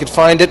read if I could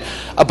find it,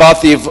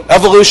 about the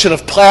evolution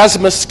of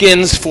plasma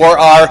skins for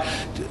our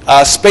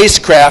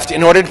spacecraft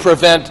in order to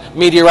prevent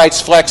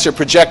meteorites, flecks, or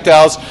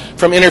projectiles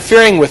from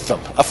interfering with them.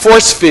 A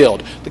force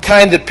field, the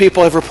kind that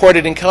people have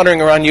reported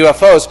encountering around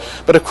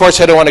UFOs. But of course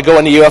I don't want to go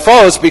into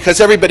UFOs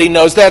because everybody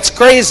knows that's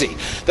crazy.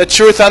 The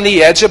truth on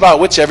the edge about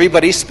which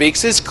everybody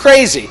speaks is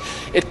crazy.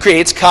 It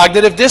creates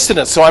cognitive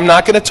dissonance, so I'm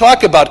not going to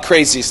talk about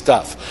crazy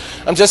stuff.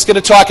 I'm just going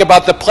to talk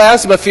about the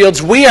plasma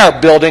fields we are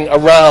building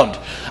around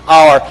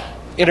our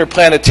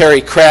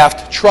interplanetary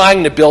craft,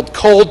 trying to build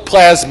cold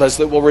plasmas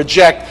that will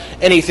reject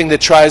anything that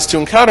tries to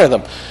encounter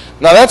them.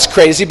 Now that's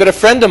crazy, but a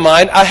friend of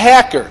mine, a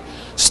hacker,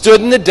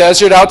 stood in the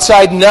desert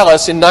outside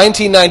Nellis in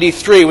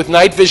 1993 with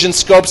night vision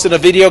scopes and a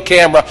video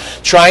camera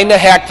trying to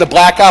hack the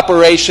black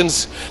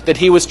operations that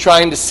he was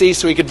trying to see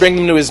so he could bring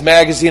them to his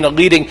magazine, a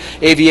leading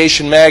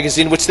aviation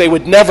magazine, which they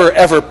would never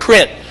ever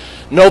print.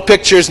 No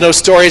pictures, no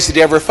stories that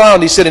he ever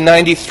found. He said in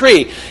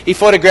 93, he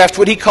photographed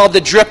what he called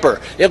the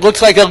dripper. It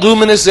looked like a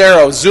luminous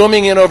arrow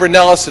zooming in over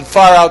Nellis and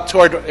far out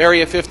toward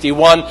Area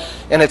 51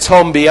 and its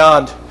home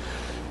beyond.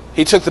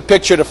 He took the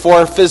picture to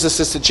 4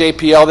 physicists at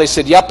JPL. They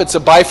said, yep, it's a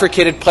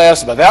bifurcated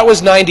plasma. That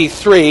was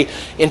 93.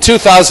 In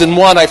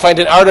 2001, I find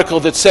an article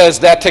that says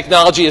that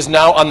technology is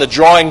now on the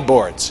drawing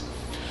boards.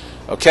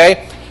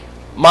 Okay?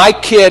 My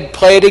kid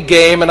played a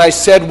game, and I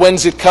said,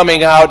 when's it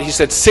coming out? He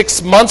said,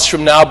 6 months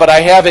from now, but I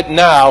have it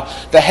now.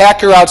 The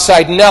hacker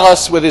outside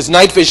Nellis with his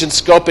night vision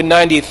scope in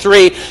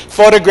 '93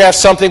 photographed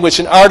something which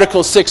an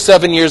article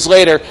 6-7 years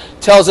later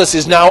tells us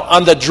is now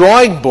on the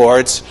drawing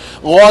boards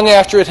long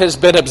after it has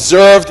been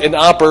observed in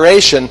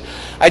operation.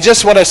 I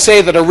just want to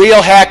say that a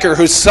real hacker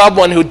who's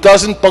someone who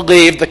doesn't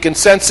believe the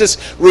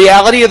consensus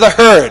reality of the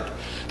herd,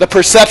 the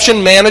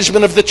perception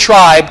management of the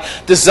tribe,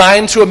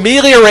 designed to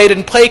ameliorate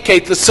and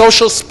placate the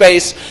social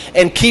space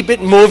and keep it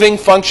moving,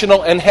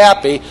 functional, and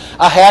happy.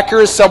 A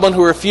hacker is someone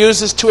who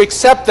refuses to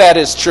accept that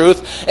as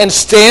truth and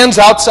stands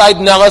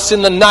outside Nellis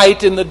in the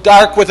night, in the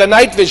dark, with a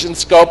night vision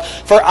scope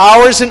for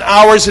hours and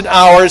hours and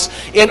hours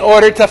in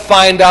order to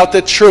find out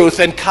the truth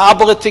and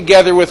cobble it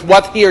together with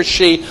what he or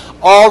she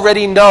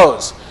already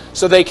knows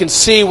so they can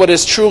see what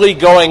is truly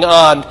going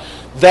on.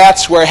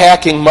 That's where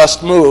hacking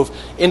must move,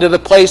 into the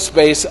play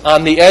space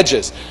on the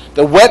edges.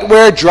 The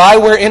wetware,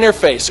 dryware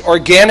interface,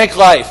 organic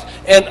life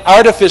and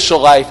artificial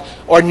life,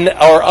 or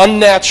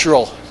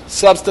unnatural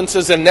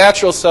substances and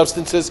natural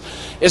substances,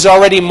 is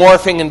already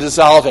morphing and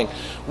dissolving.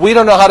 We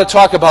don't know how to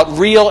talk about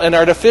real and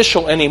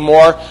artificial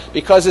anymore,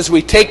 because as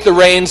we take the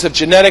reins of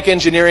genetic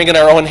engineering in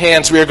our own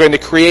hands, we are going to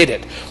create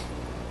it.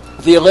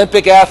 The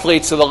Olympic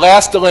athletes of the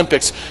last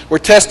Olympics were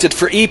tested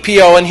for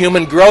EPO and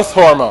human growth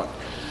hormone,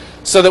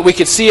 so that we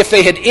could see if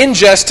they had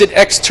ingested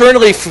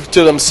externally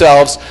to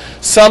themselves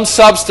some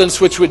substance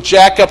which would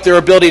jack up their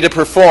ability to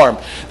perform.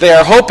 They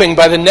are hoping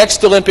by the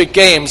next Olympic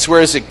Games,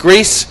 whereas at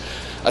Greece,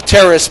 a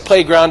terrorist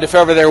playground if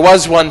ever there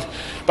was one,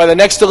 by the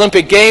next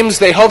Olympic Games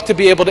they hope to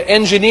be able to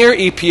engineer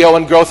EPO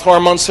and growth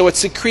hormone so it's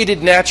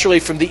secreted naturally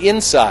from the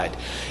inside.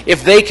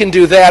 If they can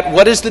do that,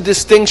 what is the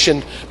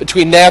distinction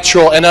between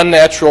natural and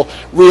unnatural,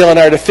 real and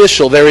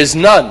artificial? There is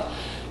none.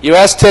 You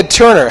ask Ted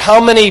Turner,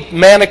 how many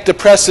manic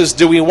depressives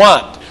do we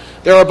want?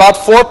 There are about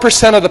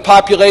 4% of the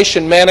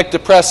population manic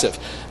depressive.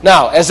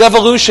 Now, as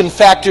evolution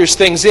factors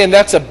things in,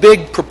 that's a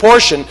big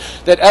proportion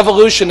that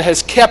evolution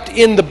has kept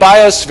in the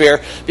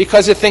biosphere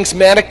because it thinks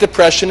manic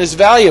depression is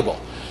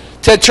valuable.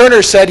 Ted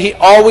Turner said he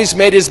always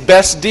made his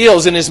best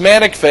deals in his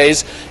manic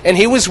phase, and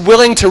he was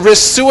willing to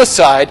risk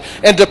suicide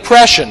and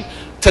depression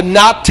to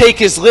not take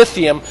his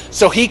lithium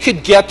so he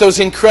could get those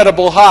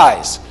incredible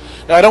highs.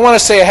 Now, I don't want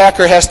to say a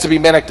hacker has to be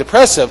manic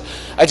depressive.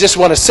 I just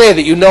want to say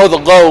that you know the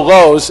low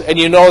lows and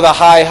you know the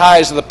high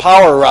highs of the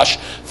power rush,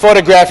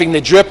 photographing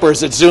the drippers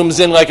that zooms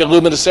in like a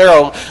luminous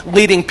arrow,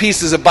 leading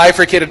pieces of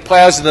bifurcated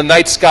plasma in the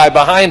night sky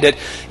behind it.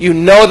 You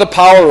know the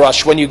power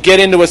rush when you get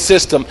into a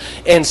system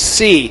and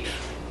see,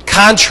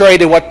 contrary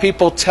to what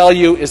people tell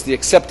you is the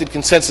accepted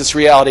consensus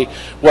reality,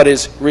 what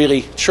is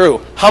really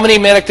true. How many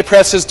manic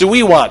depressives do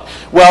we want?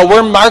 Well,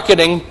 we're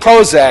marketing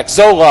Prozac,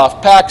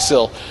 Zoloft,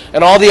 Paxil,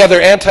 and all the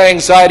other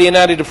anti-anxiety and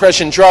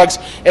anti-depression drugs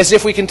as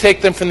if we can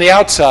take them from the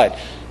outside.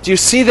 Do you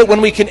see that when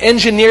we can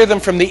engineer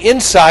them from the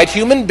inside,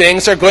 human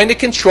beings are going to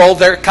control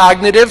their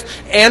cognitive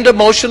and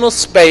emotional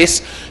space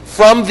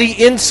from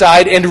the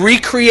inside and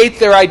recreate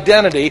their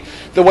identity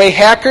the way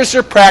hackers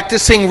are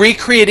practicing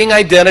recreating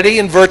identity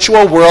in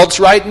virtual worlds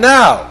right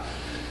now?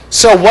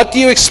 So what do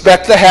you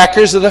expect the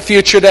hackers of the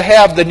future to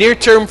have? The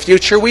near-term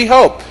future, we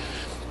hope.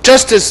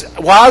 Just as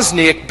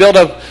Wozniak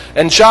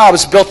and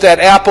Jobs built that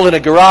Apple in a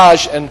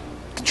garage and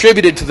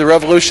contributed to the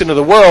revolution of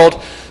the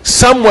world,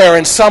 somewhere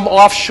in some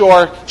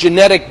offshore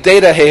genetic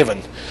data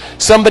haven,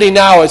 somebody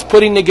now is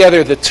putting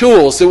together the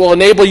tools that will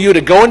enable you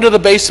to go into the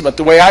basement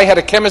the way I had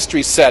a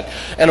chemistry set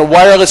and a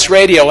wireless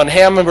radio and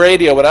ham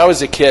radio when I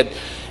was a kid,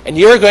 and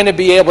you're going to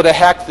be able to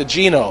hack the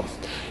genome.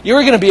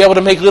 You're going to be able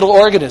to make little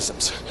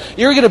organisms.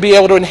 You're going to be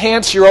able to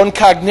enhance your own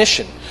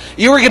cognition.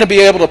 You are going to be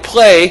able to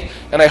play,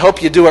 and I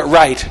hope you do it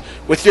right,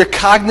 with your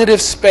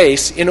cognitive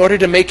space in order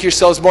to make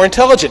yourselves more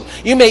intelligent.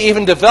 You may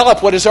even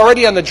develop what is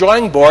already on the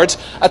drawing boards,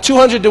 a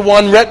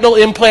 200-to-1 retinal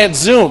implant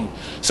zoom.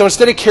 So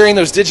instead of carrying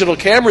those digital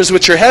cameras,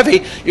 which are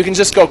heavy, you can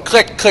just go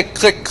click, click,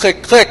 click,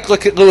 click, click,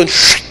 look at Lou and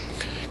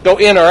go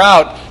in or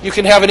out. You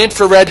can have an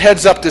infrared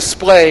heads-up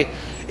display.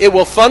 It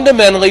will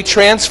fundamentally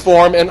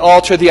transform and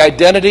alter the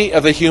identity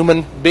of a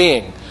human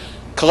being,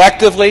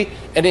 collectively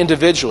and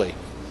individually.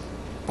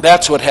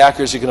 That's what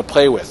hackers are going to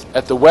play with.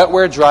 At the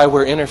wetware,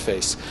 dryware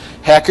interface,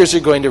 hackers are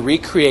going to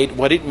recreate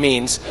what it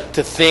means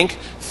to think,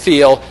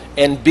 feel,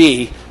 and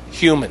be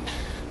human.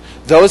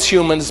 Those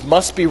humans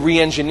must be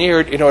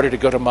re-engineered in order to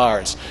go to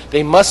Mars.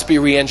 They must be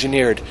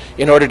re-engineered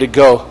in order to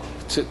go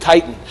to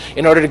Titan,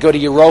 in order to go to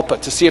Europa,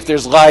 to see if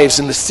there's lives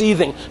in the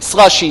seething,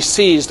 slushy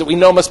seas that we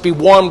know must be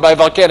warmed by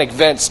volcanic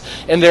vents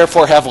and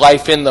therefore have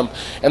life in them.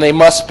 And they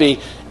must be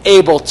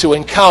able to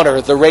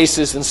encounter the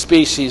races and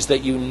species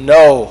that you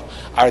know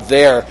are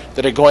there,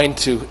 that are going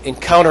to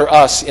encounter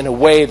us in a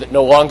way that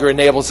no longer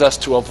enables us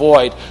to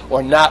avoid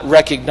or not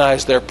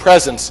recognize their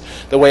presence,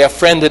 the way a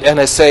friend at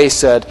NSA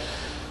said,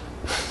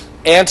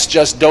 ants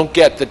just don't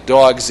get that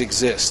dogs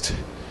exist.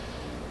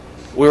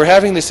 We were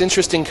having this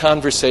interesting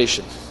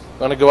conversation.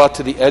 I want to go out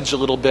to the edge a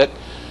little bit.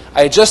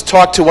 I had just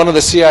talked to one of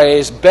the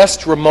CIA's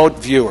best remote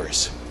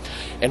viewers.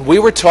 And we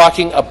were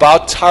talking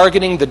about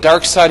targeting the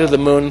dark side of the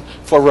moon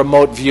for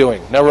remote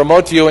viewing. Now,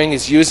 remote viewing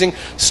is using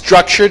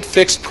structured,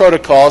 fixed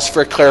protocols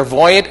for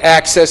clairvoyant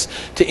access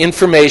to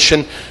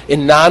information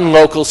in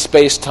non-local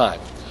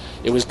space-time.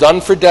 It was done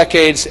for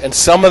decades, and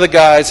some of the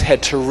guys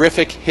had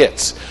terrific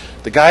hits.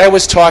 The guy I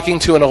was talking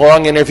to in a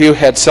long interview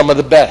had some of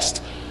the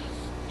best.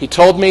 He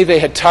told me they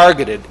had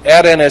targeted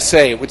at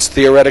NSA, which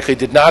theoretically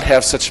did not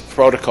have such a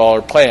protocol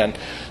or plan,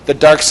 the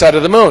dark side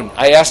of the moon.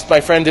 I asked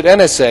my friend at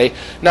NSA,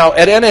 now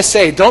at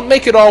NSA, don't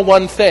make it all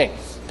one thing.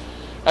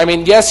 I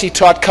mean, yes, he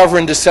taught cover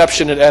and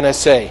deception at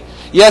NSA.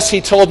 Yes,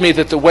 he told me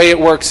that the way it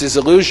works is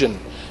illusion,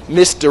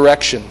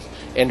 misdirection,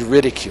 and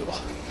ridicule.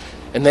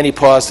 And then he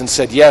paused and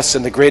said, yes,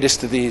 and the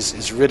greatest of these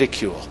is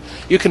ridicule.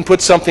 You can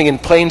put something in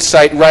plain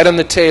sight right on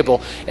the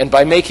table, and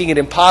by making it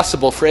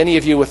impossible for any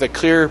of you with a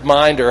clear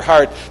mind or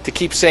heart to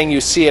keep saying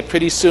you see it,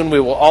 pretty soon we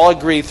will all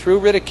agree through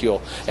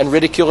ridicule, and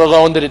ridicule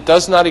alone, that it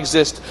does not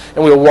exist,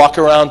 and we will walk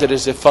around it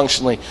as if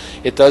functionally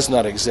it does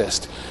not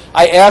exist.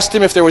 I asked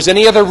him if there was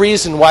any other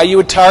reason why you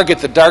would target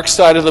the dark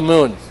side of the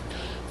moon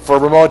for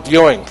remote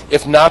viewing,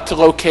 if not to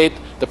locate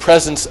the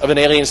presence of an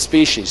alien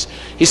species.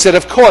 He said,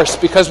 of course,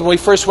 because when we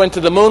first went to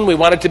the moon, we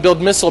wanted to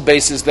build missile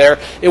bases there.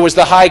 It was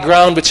the high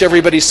ground which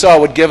everybody saw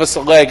would give us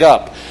a leg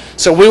up.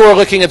 So we were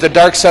looking at the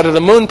dark side of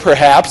the moon,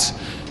 perhaps,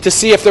 to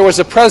see if there was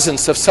a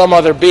presence of some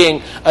other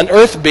being, an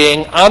Earth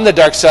being, on the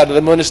dark side of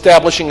the moon,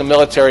 establishing a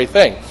military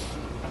thing.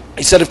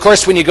 He said, of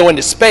course, when you go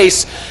into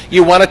space,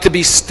 you want it to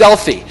be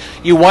stealthy.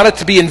 You want it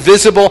to be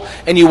invisible,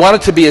 and you want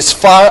it to be as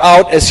far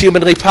out as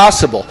humanly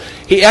possible.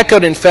 He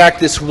echoed, in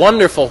fact, this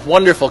wonderful,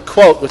 wonderful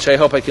quote, which I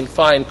hope I can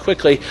find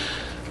quickly,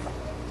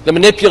 the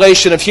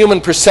manipulation of human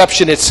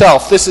perception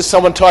itself. This is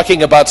someone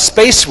talking about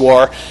space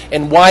war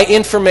and why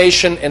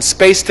information and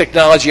space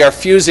technology are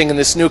fusing in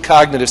this new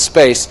cognitive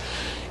space.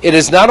 It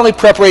is not only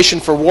preparation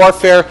for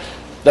warfare,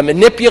 the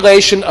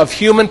manipulation of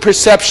human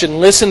perception,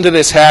 listen to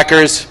this,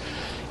 hackers,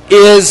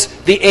 is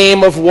the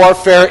aim of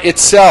warfare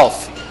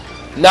itself.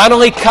 Not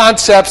only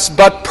concepts,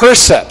 but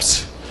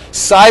percepts.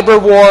 Cyber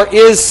war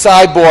is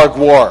cyborg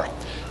war.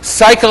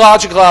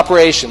 Psychological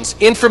operations,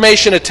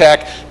 information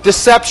attack,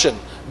 deception,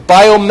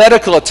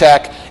 biomedical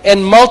attack, and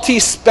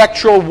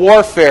multispectral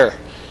warfare.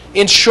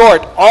 In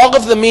short, all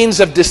of the means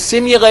of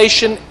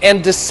dissimulation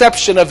and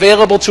deception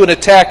available to an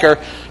attacker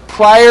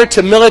prior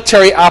to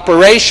military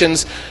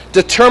operations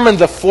determine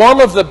the form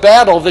of the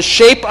battle, the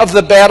shape of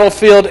the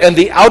battlefield, and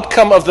the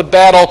outcome of the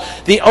battle.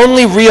 The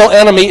only real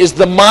enemy is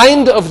the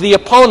mind of the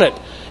opponent.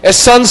 As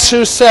Sun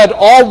Tzu said,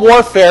 all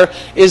warfare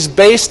is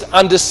based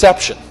on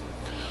deception.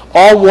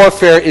 All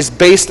warfare is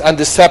based on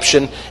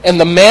deception, and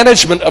the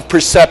management of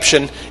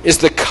perception is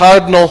the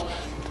cardinal,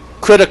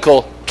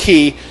 critical,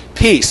 key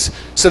piece,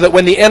 so that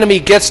when the enemy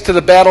gets to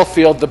the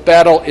battlefield, the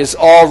battle is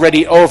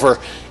already over.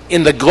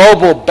 In the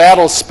global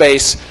battle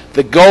space,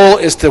 the goal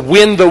is to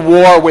win the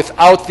war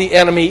without the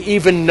enemy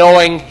even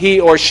knowing he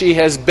or she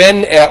has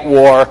been at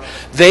war.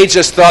 They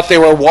just thought they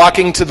were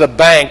walking to the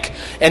bank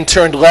and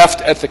turned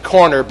left at the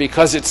corner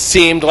because it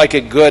seemed like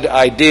a good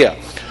idea.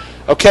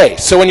 Okay,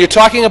 so when you're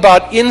talking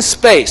about in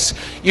space,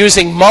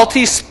 using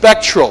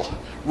multispectral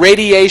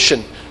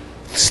radiation,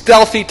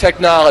 stealthy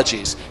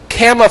technologies,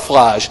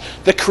 camouflage,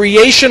 the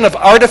creation of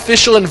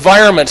artificial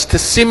environments to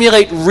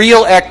simulate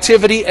real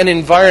activity and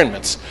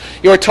environments.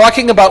 You are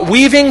talking about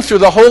weaving through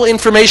the whole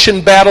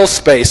information battle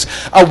space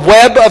a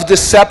web of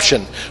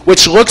deception,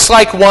 which looks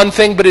like one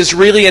thing but is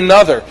really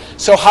another.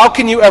 So how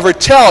can you ever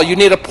tell? You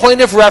need a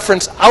point of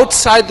reference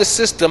outside the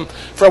system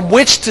from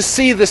which to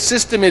see the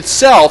system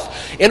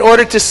itself in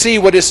order to see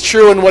what is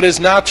true and what is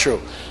not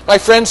true. My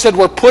friend said,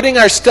 we're putting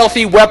our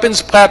stealthy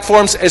weapons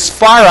platforms as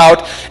far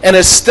out and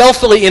as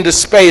stealthily into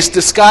space,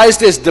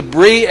 disguised as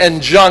debris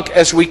and junk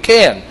as we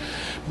can.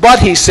 But,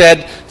 he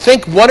said,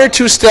 think one or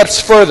two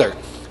steps further.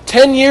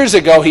 10 years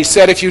ago, he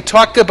said, if you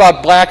talked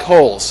about black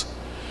holes,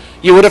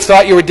 you would have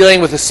thought you were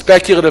dealing with a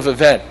speculative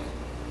event.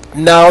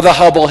 Now the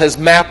Hubble has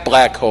mapped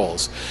black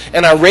holes.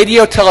 And our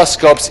radio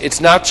telescopes, it's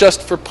not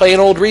just for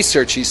plain old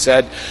research, he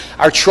said,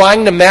 are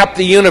trying to map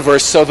the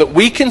universe so that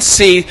we can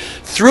see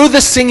through the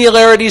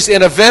singularities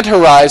in event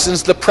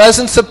horizons the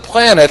presence of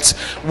planets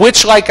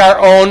which, like our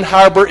own,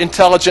 harbor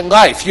intelligent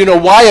life. You know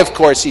why, of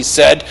course, he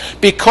said.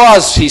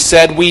 Because, he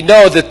said, we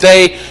know that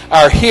they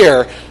are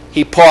here.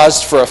 He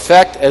paused for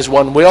effect, as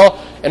one will,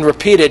 and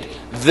repeated,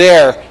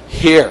 they're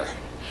here.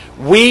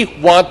 We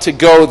want to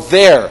go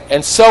there.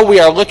 And so we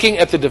are looking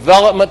at the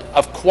development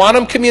of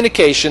quantum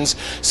communications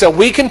so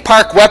we can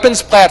park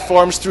weapons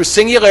platforms through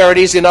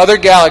singularities in other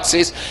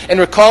galaxies and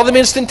recall them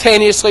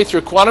instantaneously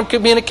through quantum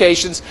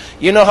communications.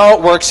 You know how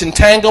it works.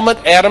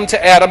 Entanglement, atom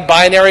to atom,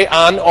 binary,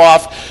 on,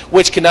 off,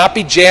 which cannot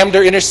be jammed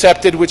or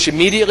intercepted, which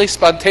immediately,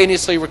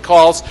 spontaneously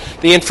recalls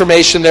the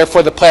information,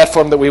 therefore the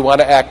platform that we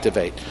want to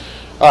activate.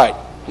 All right.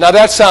 Now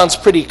that sounds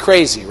pretty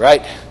crazy,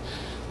 right?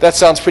 That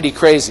sounds pretty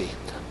crazy.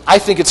 I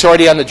think it's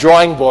already on the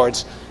drawing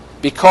boards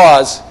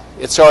because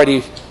it's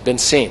already been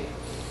seen.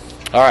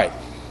 All right.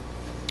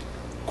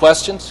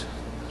 Questions?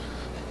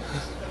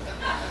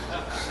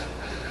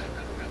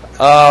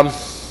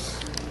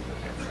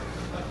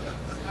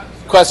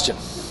 Question?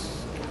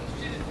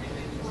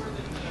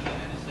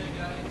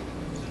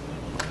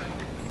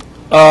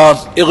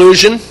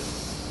 Illusion.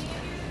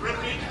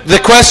 The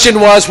question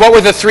was, what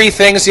were the three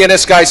things the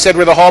NS guy said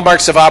were the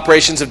hallmarks of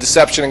operations of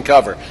deception and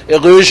cover?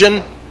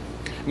 Illusion,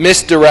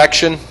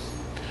 misdirection,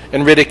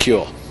 and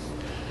ridicule.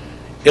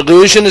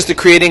 Illusion is the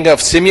creating of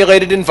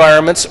simulated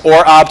environments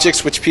or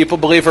objects which people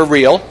believe are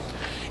real.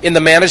 In the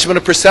management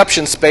of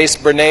perception space,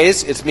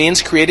 Bernays, it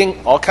means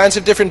creating all kinds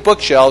of different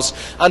bookshelves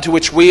onto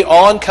which we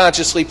all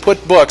unconsciously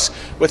put books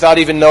without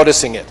even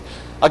noticing it.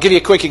 I'll give you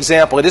a quick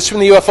example. It is from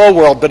the UFO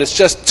world, but it's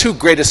just too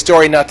great a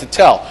story not to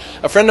tell.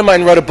 A friend of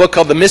mine wrote a book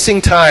called The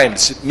Missing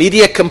Times,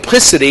 Media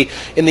Complicity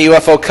in the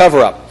UFO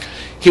Cover-Up.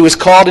 He was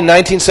called in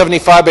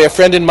 1975 by a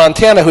friend in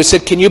Montana who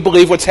said, "Can you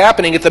believe what's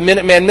happening at the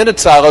Minuteman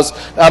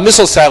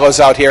missile silos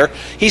out here?"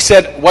 He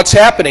said, "What's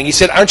happening?" He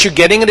said, "Aren't you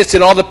getting it? It's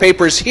in all the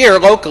papers here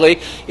locally.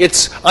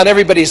 It's on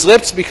everybody's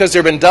lips because there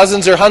have been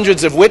dozens or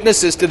hundreds of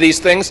witnesses to these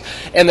things,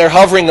 and they're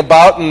hovering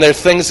about, and they're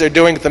things they're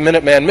doing at the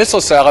Minuteman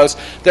missile silos.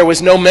 There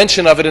was no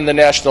mention of it in the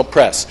national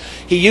press."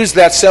 He used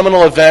that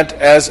seminal event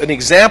as an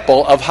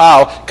example of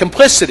how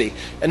complicity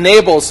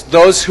enables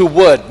those who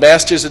would,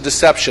 masters of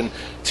deception,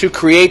 to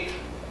create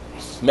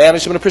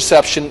management of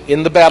perception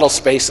in the battle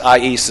space,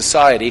 i.e.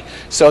 society,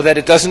 so that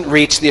it doesn't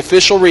reach the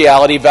official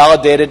reality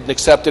validated and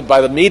accepted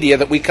by the media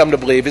that we come to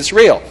believe is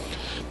real.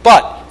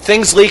 But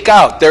things leak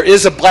out. There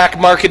is a black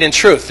market in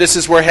truth. This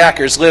is where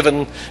hackers live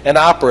and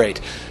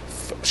operate,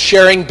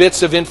 sharing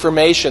bits of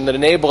information that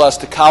enable us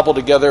to cobble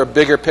together a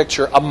bigger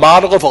picture, a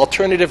model of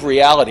alternative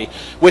reality,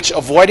 which,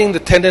 avoiding the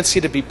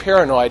tendency to be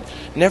paranoid,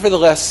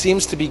 nevertheless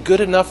seems to be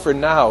good enough for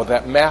now,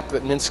 that map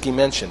that Minsky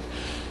mentioned.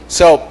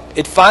 So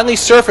it finally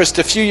surfaced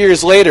a few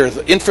years later.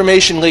 The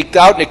information leaked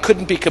out and it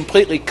couldn't be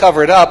completely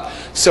covered up.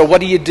 So what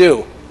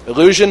do?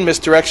 Illusion,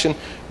 misdirection,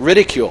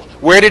 ridicule.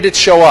 Where did it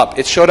show up?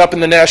 It showed up in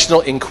the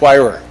National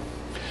Enquirer.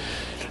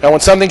 Now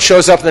when something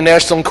shows up in the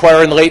National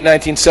Enquirer in the late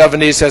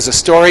 1970s as a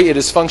story, it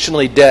is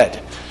functionally dead.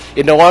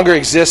 It no longer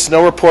exists.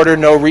 No reporter,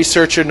 no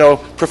researcher, no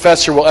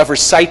professor will ever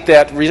cite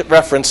that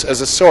reference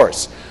as a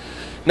source.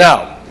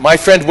 Now, my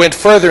friend went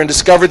further and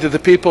discovered that the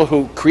people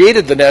who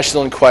created the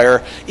National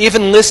Enquirer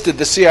even listed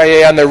the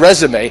CIA on their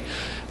resume.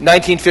 In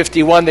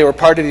 1951, they were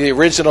part of the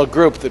original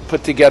group that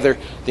put together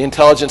the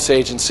intelligence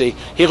agency.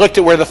 He looked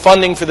at where the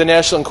funding for the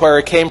National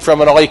Enquirer came from,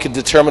 and all he could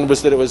determine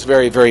was that it was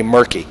very, very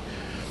murky.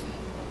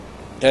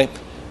 Okay?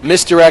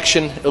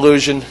 Misdirection,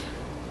 illusion,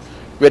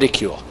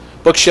 ridicule.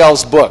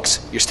 Bookshelves, books.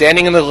 You're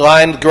standing in the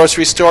line at the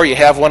grocery store, you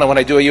have one, and when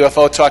I do a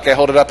UFO talk, I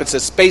hold it up, it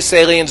says, "Space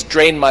aliens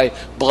drain my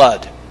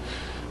blood."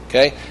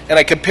 Okay? And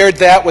I compared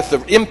that with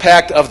the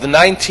impact of the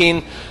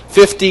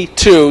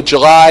 1952,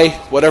 July,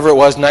 whatever it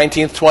was,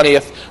 19th,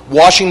 20th,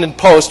 Washington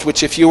Post,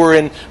 which if you were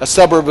in a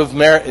suburb of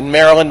in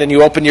Maryland and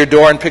you opened your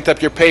door and picked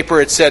up your paper,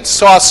 it said,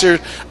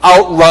 "Saucer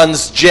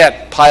outruns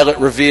jet, pilot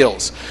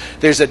reveals."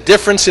 There's a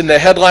difference in the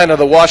headline of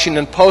the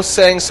Washington Post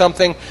saying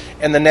something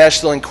and the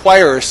National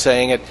Enquirer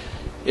saying it.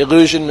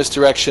 Illusion,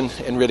 misdirection,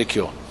 and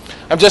ridicule.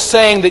 I'm just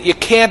saying that you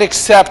can't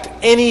accept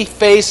any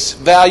face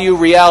value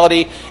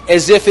reality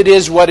as if it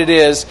is what it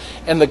is,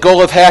 and the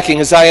goal of hacking,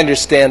 as I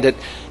understand it,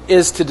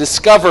 is to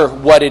discover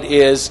what it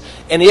is,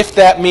 and if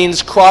that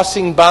means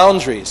crossing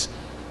boundaries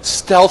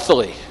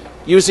stealthily,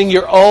 using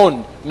your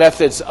own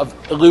methods of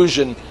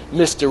illusion,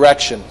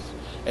 misdirection,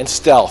 and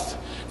stealth,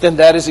 then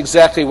that is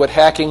exactly what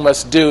hacking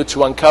must do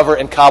to uncover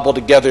and cobble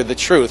together the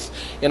truth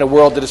in a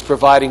world that is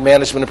providing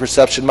management and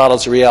perception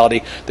models of reality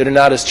that are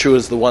not as true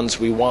as the ones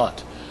we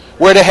want.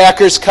 Where do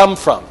hackers come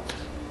from?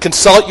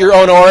 Consult your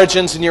own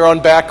origins and your own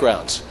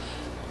backgrounds.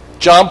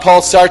 John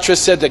Paul Sartre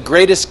said the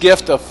greatest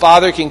gift a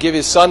father can give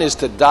his son is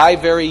to die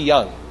very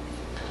young.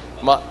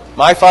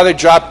 My father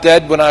dropped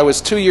dead when I was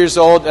 2 years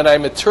old, and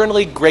I'm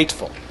eternally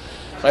grateful.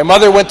 My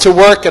mother went to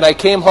work, and I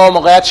came home a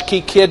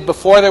latchkey kid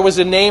before there was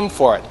a name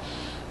for it.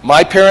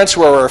 My parents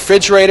were a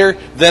refrigerator,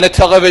 then a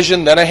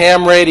television, then a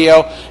ham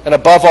radio, and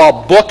above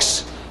all,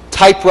 books,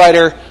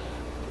 typewriter,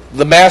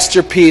 the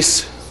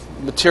masterpiece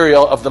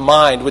material of the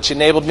mind, which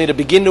enabled me to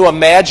begin to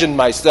imagine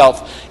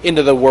myself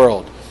into the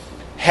world.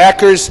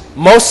 Hackers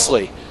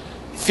mostly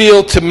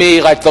feel to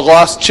me like the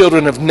lost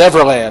children of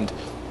Neverland,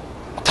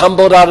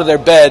 tumbled out of their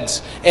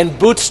beds and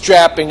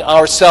bootstrapping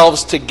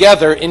ourselves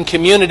together in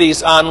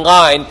communities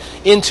online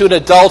into an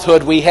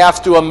adulthood we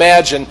have to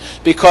imagine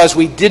because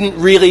we didn't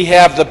really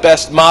have the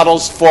best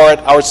models for it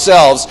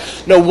ourselves.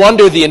 No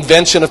wonder the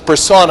invention of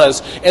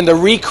personas and the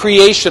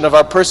recreation of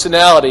our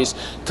personalities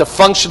to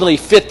functionally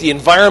fit the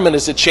environment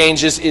as it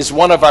changes is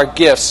one of our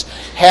gifts.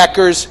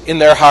 Hackers in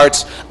their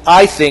hearts,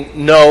 I think,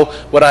 know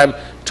what I'm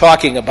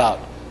talking about.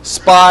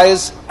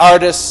 Spies,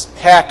 artists,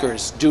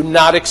 hackers do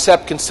not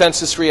accept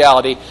consensus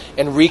reality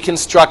and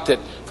reconstruct it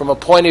from a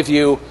point of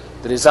view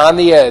that is on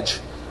the edge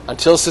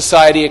until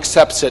society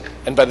accepts it,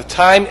 and by the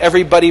time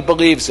everybody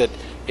believes it,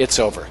 it's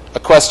over. A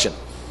question.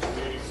 Are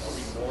we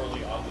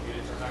morally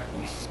obligated to hack?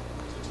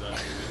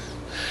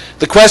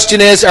 The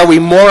question is, are we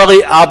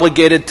morally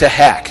obligated to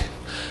hack?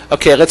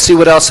 Okay, let's see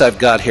what else I've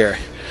got here.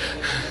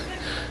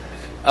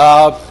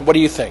 What do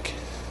you think?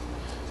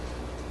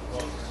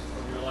 Well,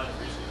 are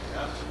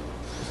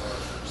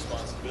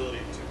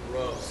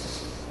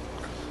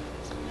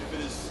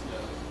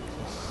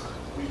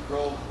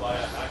grow via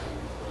hacking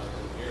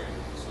engineering,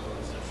 so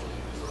essentially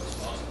it's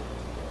responsible.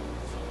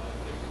 So I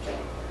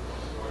think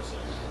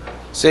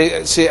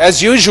See,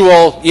 as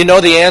usual, you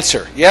know the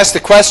answer. You ask the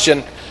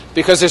question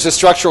because there's a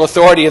structural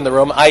authority in the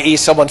room, i.e.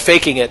 someone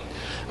faking it.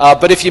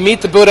 But if you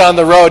meet the Buddha on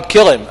the road,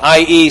 kill him,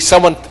 i.e.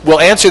 someone will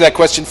answer that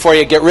question for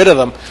you, get rid of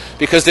them,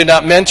 because they're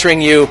not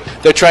mentoring you,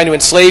 they're trying to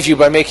enslave you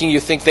by making you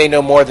think they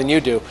know more than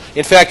you do.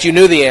 In fact, you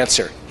knew the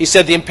answer. He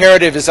said the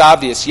imperative is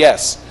obvious,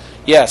 yes.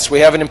 Yes, we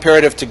have an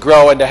imperative to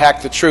grow and to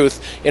hack the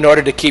truth in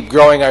order to keep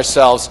growing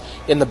ourselves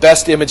in the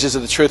best images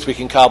of the truth we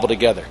can cobble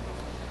together.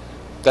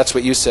 That's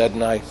what you said,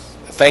 and I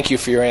thank you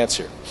for your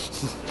answer.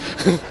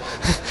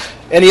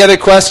 Any other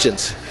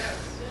questions?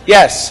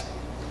 Yes?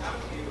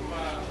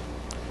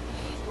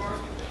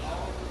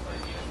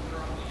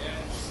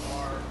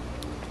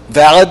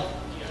 Valid?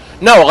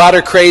 No, a lot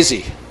are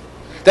crazy.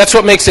 That's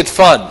what makes it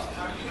fun.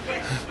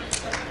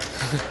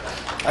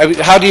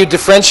 How do you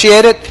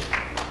differentiate it?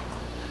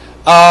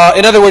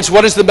 In other words,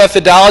 what is the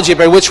methodology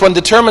by which one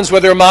determines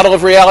whether a model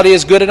of reality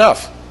is good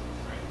enough?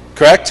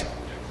 Correct?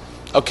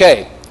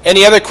 Okay.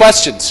 Any other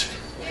questions?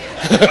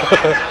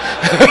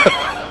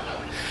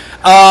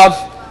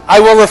 I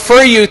will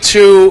refer you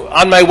to,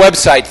 on my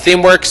website,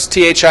 Thiemeworks,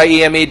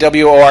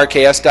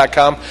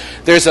 THIEMEWORKS.com.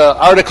 There's an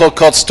article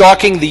called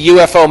Stalking the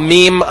UFO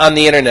Meme on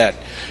the Internet,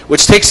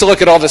 which takes a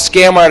look at all the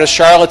scam artists,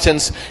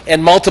 charlatans,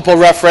 and multiple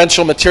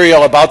referential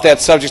material about that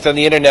subject on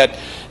the Internet.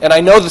 And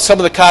I know that some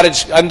of the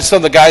guys in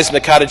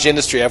the cottage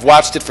industry.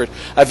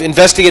 I've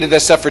investigated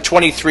this stuff for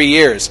 23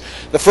 years.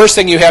 The first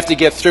thing you have to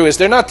get through is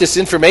they're not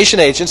disinformation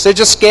agents, they're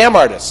just scam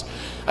artists.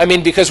 I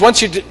mean, because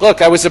once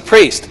look, I was a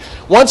priest.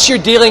 Once you're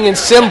dealing in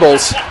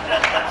symbols,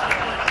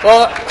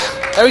 well,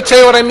 let me tell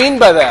you what I mean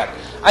by that.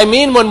 I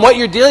mean when what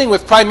you're dealing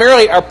with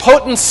primarily are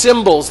potent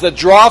symbols that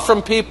draw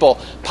from people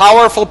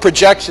powerful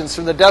projections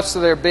from the depths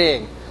of their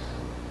being.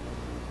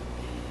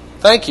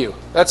 Thank you.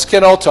 That's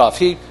Ken Olthoff.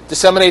 He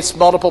disseminates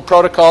multiple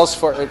protocols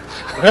for...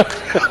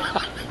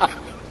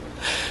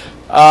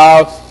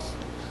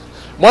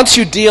 Once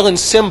you deal in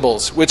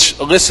symbols which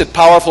elicit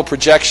powerful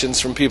projections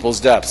from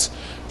people's depths,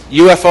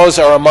 UFOs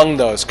are among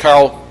those.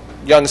 Carl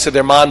Jung said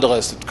they're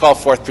mandalas that call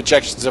forth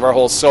projections of our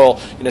whole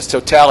soul in its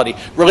totality.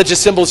 Religious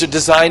symbols are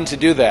designed to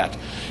do that.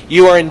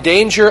 You are in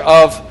danger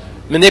of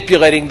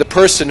manipulating the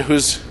person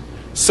whose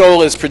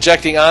soul is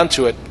projecting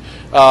onto it.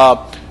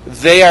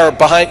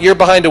 You're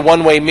behind a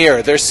one-way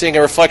mirror. They're seeing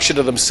a reflection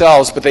of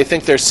themselves, but they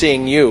think they're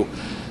seeing you.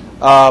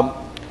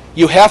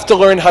 You have to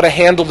learn how to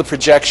handle the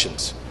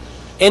projections.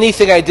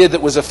 Anything I did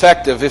that was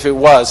effective, if it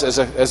was,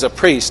 as a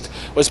priest,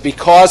 was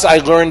because I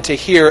learned to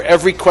hear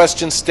every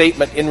question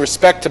statement in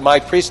respect to my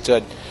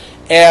priesthood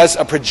as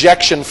a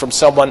projection from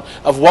someone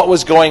of what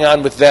was going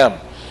on with them.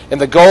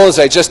 And the goal, as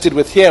I just did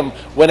with him,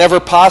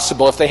 whenever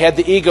possible, if they had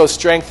the ego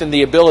strength and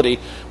the ability,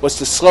 was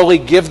to slowly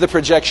give the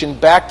projection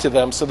back to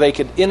them so they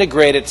could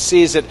integrate it,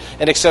 seize it,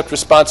 and accept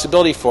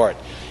responsibility for it.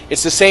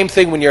 It's the same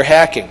thing when you're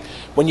hacking.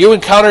 When you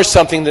encounter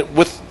something that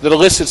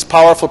elicits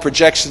powerful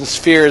projections,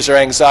 fears, or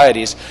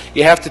anxieties,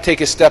 you have to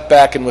take a step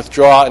back and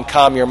withdraw and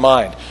calm your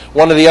mind.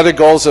 One of the other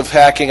goals of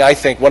hacking, I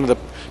think, one of the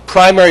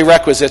primary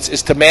requisites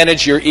is to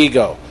manage your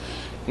ego.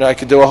 You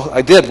know,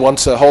 I did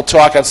once a whole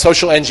talk on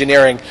social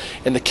engineering,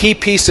 and the key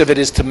piece of it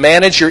is to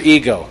manage your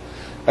ego.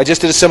 I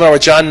just did a seminar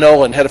with John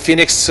Nolan, head of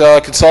Phoenix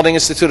Consulting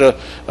Institute,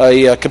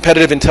 a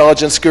competitive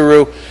intelligence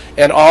guru,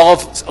 and all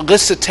of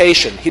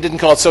elicitation. He didn't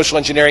call it social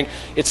engineering.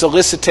 It's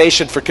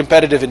elicitation for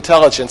competitive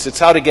intelligence. It's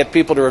how to get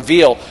people to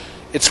reveal.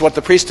 It's what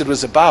the priesthood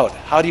was about.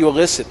 How do you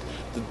elicit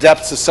the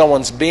depths of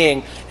someone's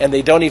being, and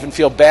they don't even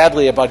feel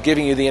badly about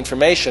giving you the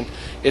information?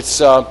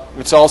 It's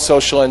all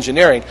social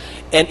engineering.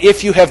 And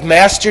if you have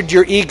mastered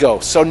your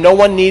ego, so no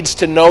one needs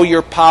to know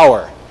your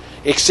power,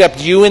 except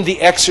you in the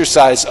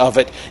exercise of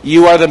it,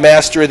 you are the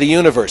master of the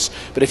universe.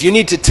 But if you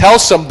need to tell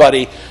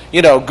somebody,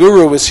 you know,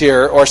 Guru was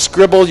here, or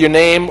scribble your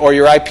name or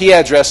your IP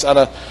address on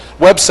a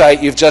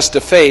website you've just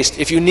defaced,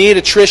 if you need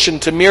attrition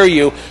to mirror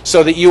you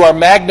so that you are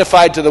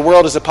magnified to the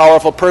world as a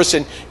powerful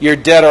person, you're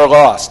dead or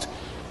lost.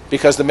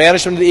 Because the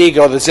management of the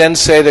ego, the Zen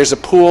say there's a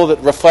pool that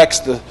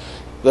reflects the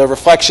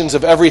reflections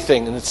of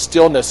everything, and it's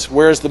stillness.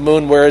 Where is the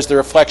moon? Where is the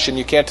reflection?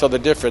 You can't tell the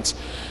difference.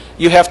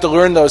 You have to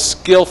learn those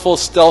skillful,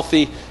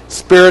 stealthy,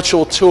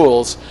 spiritual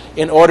tools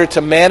in order to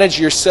manage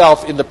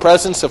yourself in the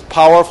presence of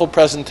powerful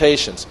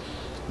presentations.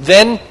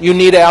 Then you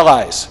need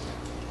allies.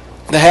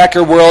 The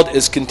hacker world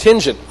is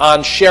contingent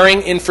on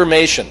sharing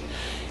information.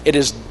 It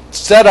is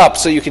set up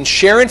so you can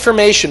share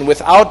information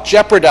without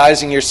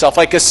jeopardizing yourself,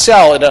 like a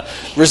cell in a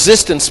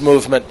resistance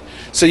movement,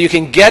 so you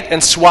can get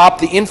and swap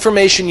the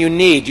information you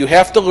need. You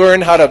have to learn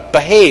how to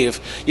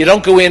behave. You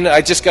don't go in, I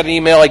just got an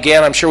email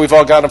again, I'm sure we've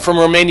all got them, from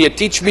Romania,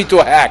 teach me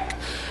to hack.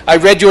 I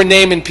read your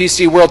name in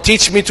PC World.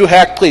 Teach me to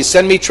hack, please.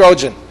 Send me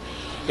Trojan.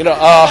 You know,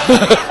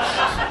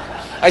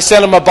 I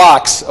sent them a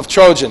box of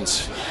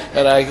Trojans,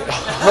 and I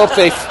hope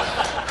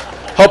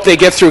they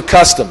get through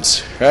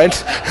customs, right?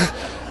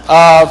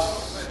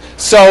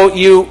 So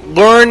you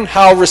learn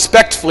how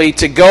respectfully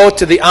to go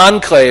to the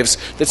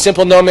enclaves that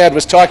Simple Nomad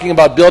was talking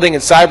about building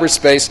in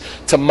cyberspace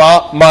to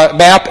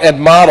map and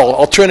model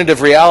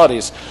alternative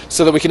realities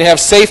so that we can have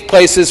safe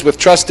places with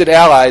trusted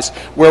allies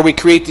where we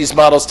create these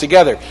models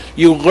together.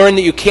 You learn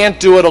that you can't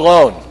do it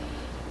alone.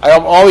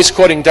 I'm always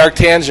quoting Dark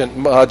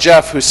Tangent,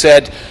 Jeff, who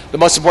said, the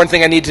most important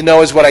thing I need to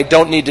know is what I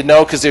don't need to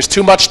know because there's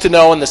too much to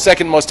know, and the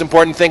second most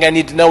important thing I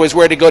need to know is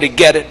where to go to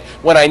get it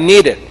when I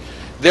need it.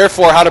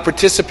 Therefore, how to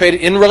participate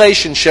in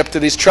relationship to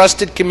these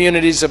trusted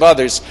communities of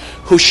others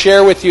who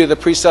share with you the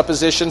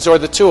presuppositions or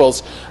the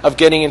tools of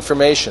getting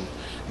information.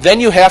 Then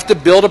you have to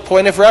build a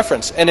point of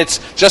reference, and it's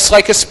just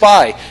like a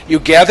spy. You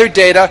gather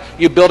data,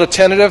 you build a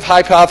tentative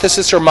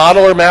hypothesis or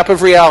model or map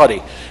of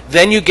reality.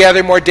 Then you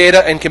gather more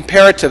data and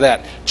compare it to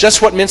that.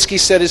 Just what Minsky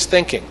said is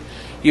thinking.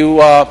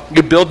 You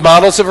build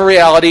models of a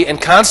reality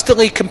and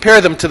constantly compare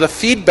them to the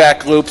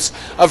feedback loops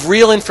of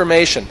real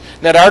information.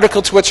 And that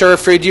article to which I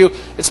referred you,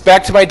 it's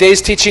back to my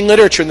days teaching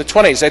literature in the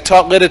 20s. I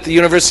taught lit at the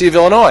University of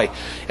Illinois.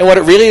 And what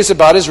it really is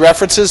about is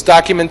references,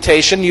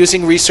 documentation,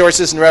 using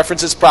resources and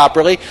references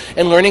properly,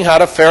 and learning how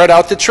to ferret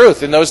out the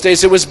truth. In those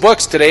days it was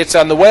books. Today it's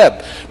on the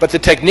web. But the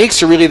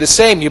techniques are really the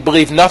same. You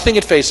believe nothing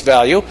at face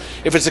value.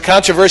 If it's a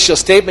controversial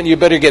statement, you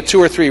better get 2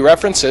 or 3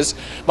 references.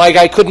 My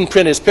guy couldn't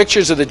print his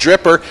pictures of the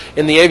dripper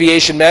in the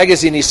aviation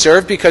magazine he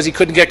served because he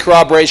couldn't get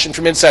corroboration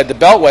from inside the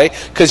beltway,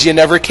 because you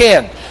never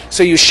can.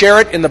 So you share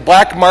it in the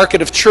black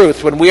market of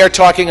truth when we are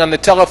talking on the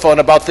telephone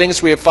about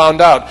things we have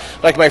found out.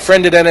 Like my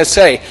friend at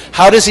NSA.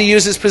 How does he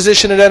use his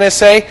position at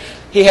NSA?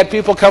 He had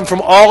people come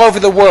from all over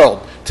the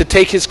world to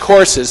take his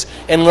courses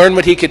and learn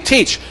what he could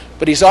teach.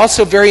 But he's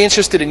also very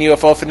interested in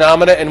UFO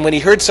phenomena, and when he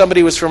heard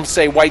somebody was from,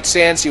 say, White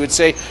Sands, he would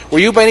say, were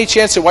you by any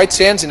chance at White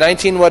Sands in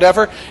 19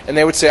 whatever? And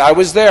they would say, I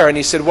was there. And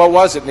he said, what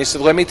was it? And he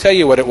said, let me tell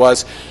you what it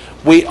was.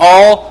 We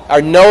all are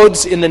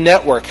nodes in the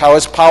network. How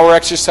is power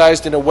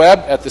exercised in a web?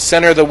 At the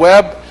center of the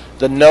web,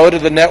 the node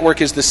of the network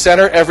is the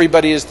center.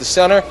 Everybody is the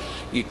center.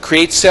 You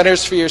create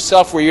centers for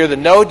yourself where you're the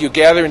node. You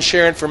gather and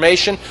share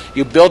information.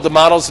 You build the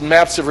models and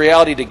maps of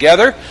reality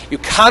together. You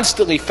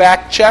constantly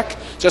fact check,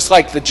 just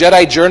like the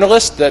Jedi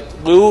journalist that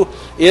Lou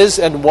is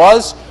and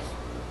was.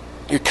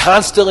 You're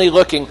constantly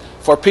looking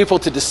for people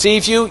to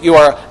deceive you. You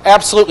are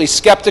absolutely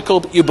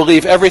skeptical. You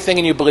believe everything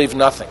and you believe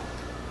nothing.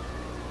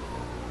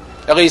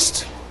 At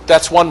least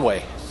that's one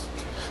way.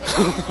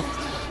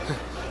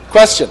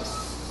 Question?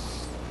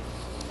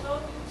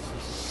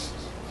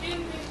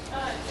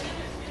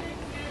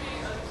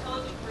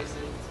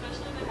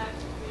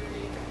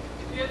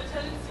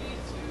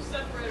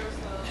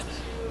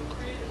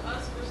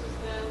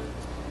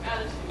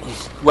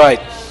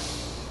 Right. I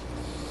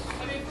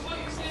mean, from what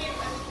you're saying,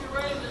 I think you're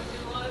right in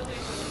a lot of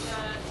things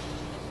that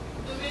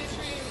the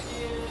mainstream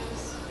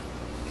is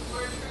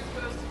where truth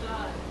goes to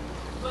die.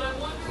 But I'm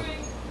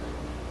wondering,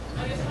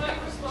 I guess, how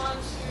you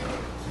respond to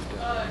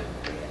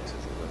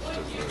what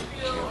you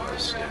feel our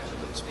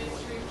interaction with the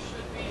mainstream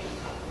should be,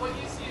 what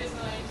you see as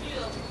an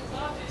ideal, because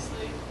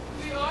obviously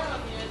we are on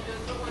the edges,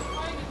 but we're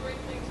trying to bring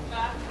things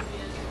back to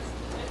the edges.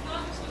 It's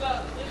not just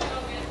about living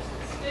on the edges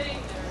and staying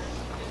there.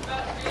 It's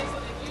about creating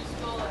something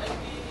useful and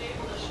being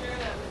able to share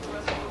that with the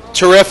rest of the world.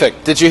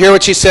 Terrific. Did you hear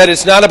what she said?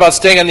 It's not about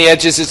staying on the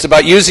edges. It's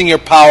about using your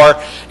power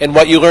and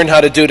what you learn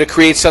how to do to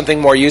create something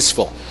more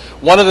useful.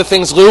 One of the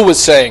things Lou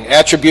was saying,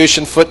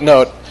 attribution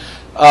footnote,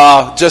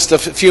 just a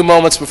few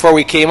moments before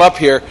we came up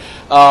here,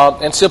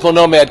 and Simple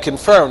Nomad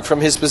confirmed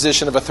from his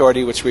position of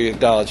authority, which we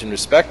acknowledge and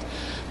respect,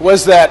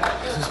 was that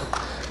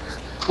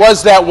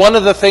one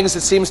of the things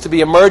that seems to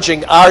be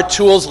emerging are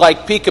tools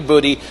like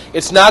Peekabooty.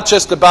 It's not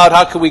just about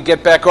how can we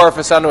get back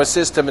orifice onto a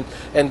system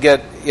and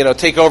get,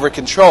 take over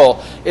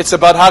control. It's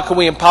about how can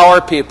we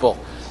empower people.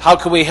 How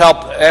can we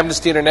help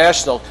Amnesty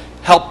International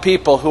help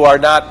people who are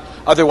not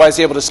otherwise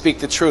able to speak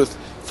the truth,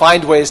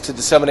 find ways to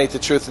disseminate the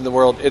truth in the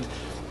world.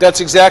 That's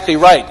exactly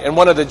right. And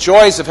one of the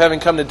joys of having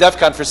come to DEF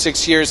CON for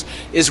 6 years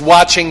is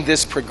watching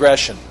this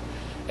progression.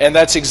 And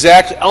that's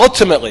exactly,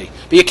 ultimately,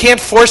 but you can't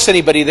force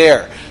anybody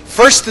there.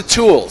 First, the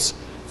tools.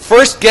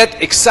 First,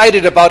 get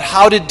excited about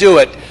how to do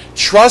it.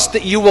 Trust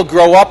that you will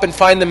grow up and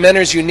find the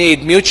mentors you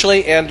need,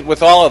 mutually and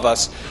with all of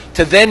us,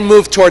 to then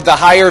move toward the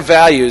higher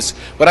values.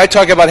 When I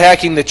talk about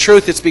hacking the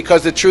truth, it's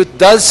because the truth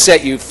does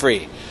set you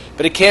free.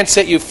 But it can't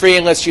set you free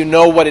unless you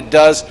know what it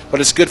does,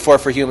 what it's good for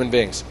human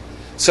beings.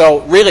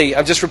 So really,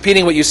 I'm just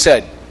repeating what you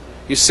said.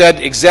 You said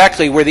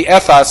exactly where the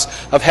ethos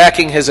of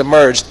hacking has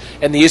emerged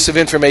and the use of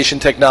information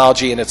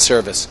technology in its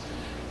service.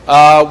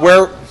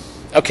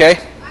 Okay.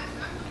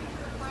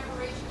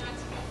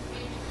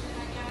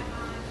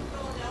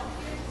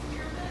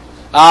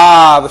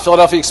 The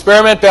Philadelphia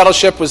experiment,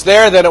 Battleship was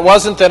there, then it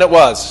wasn't, then it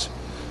was.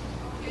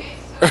 Okay,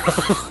 so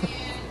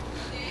and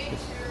today,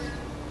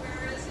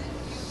 where is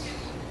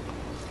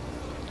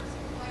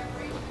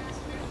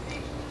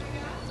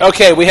it?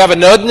 Okay, we have a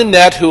node in the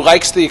net who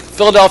likes the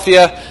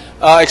Philadelphia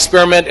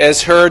experiment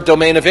as her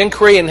domain of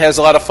inquiry and has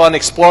a lot of fun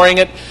exploring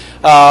it.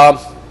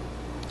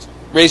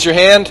 Raise your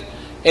hand.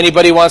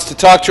 Anybody wants to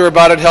talk to her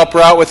about it, help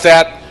her out with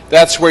that,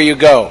 that's where you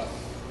go.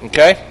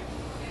 Okay?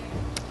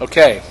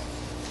 Okay.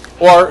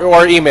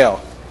 or email?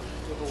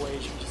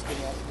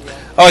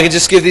 Oh, I can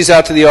just give these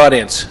out to the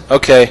audience.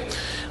 Okay.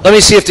 Let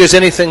me see if there's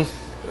anything.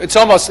 It's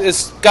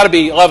got to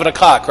be 11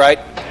 o'clock, right?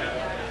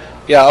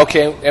 Yeah,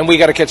 okay. And we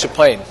got to catch a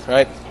plane,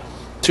 right?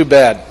 Too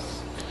bad.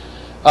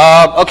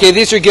 Okay,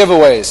 these are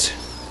giveaways.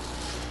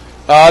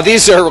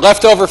 These are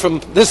leftover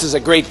from, this is a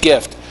great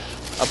gift.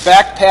 A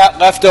backpack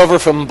leftover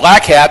from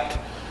Black Hat,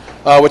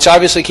 which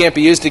obviously can't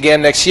be used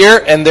again next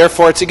year, and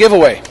therefore it's a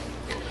giveaway.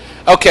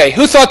 Okay,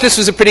 who thought this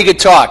was a pretty good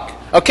talk?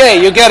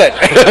 Okay, you get it.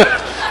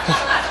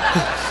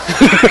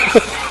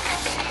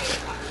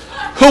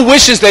 Who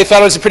wishes they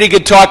thought it was a pretty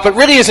good talk, but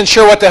really isn't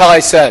sure what the hell I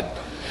said?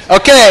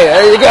 Okay,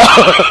 there you go.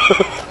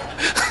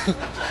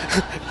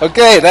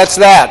 Okay, that's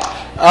that.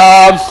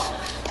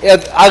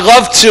 I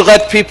love to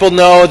let people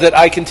know that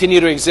I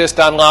continue to exist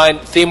online,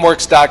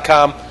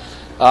 themeworks.com,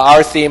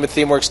 our theme at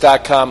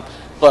themeworks.com.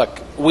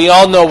 Look, we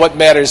all know what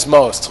matters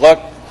most. Look,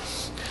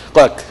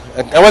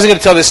 I wasn't going to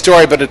tell this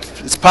story, but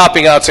it's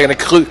popping out, so I'm going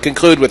to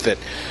conclude with it.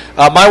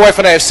 My wife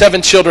and I have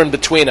 7 children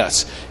between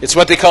us. It's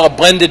what they call a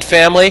blended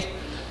family.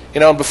 You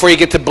know, before you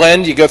get to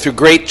blend, you go through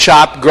great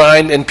chop,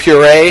 grind, and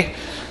puree.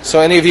 So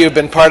any of you have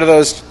been part of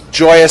those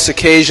joyous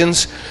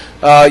occasions,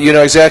 you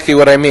know exactly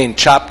what I mean.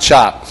 Chop,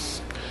 chop.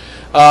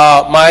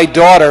 My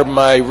daughter,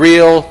 my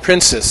real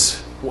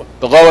princess,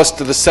 the lowest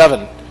of the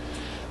 7,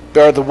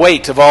 bear the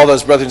weight of all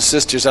those brothers and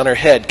sisters on her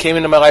head, came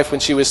into my life when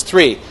she was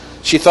 3.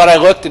 She thought I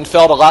looked and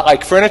felt a lot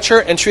like furniture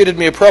and treated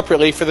me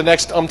appropriately for the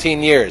next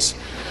umpteen years.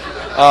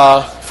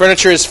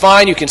 Furniture is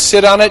fine. You can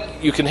sit on it.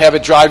 You can have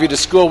it drive you to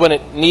school when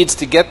it needs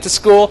to get to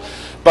school,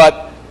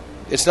 but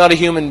it's not a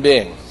human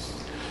being.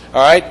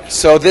 All right?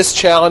 So this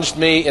challenged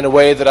me in a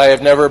way that I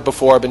have never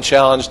before been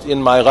challenged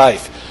in my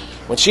life.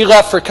 When she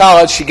left for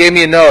college, she gave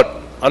me a note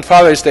on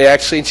Father's Day,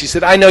 actually, and she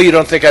said, I know you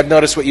don't think I've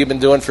noticed what you've been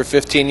doing for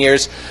 15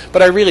 years,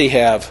 but I really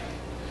have.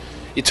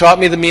 You taught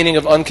me the meaning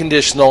of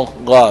unconditional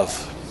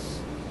love.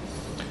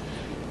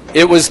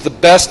 It was the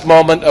best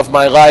moment of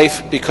my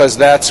life because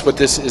that's what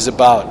this is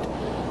about.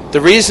 The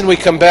reason we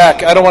come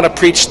back, I don't want to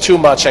preach too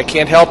much. I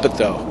can't help it,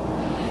 though.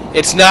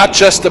 It's not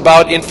just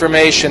about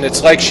information.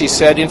 It's like she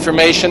said,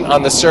 information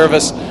on the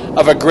service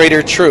of a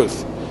greater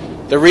truth.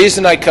 The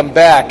reason I come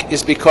back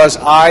is because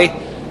I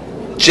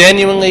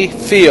genuinely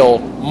feel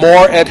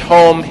more at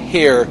home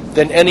here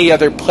than any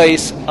other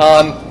place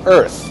on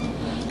earth.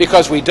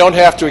 Because we don't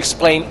have to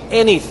explain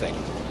anything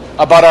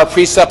about our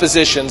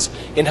presuppositions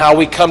in how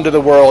we come to the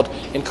world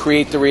and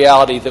create the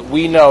reality that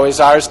we know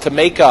is ours to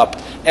make up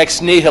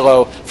ex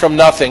nihilo from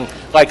nothing,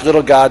 like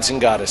little gods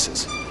and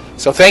goddesses.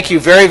 So thank you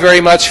very,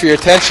 very much for your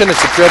attention.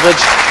 It's a privilege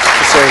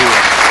to serve you.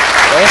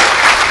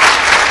 Okay?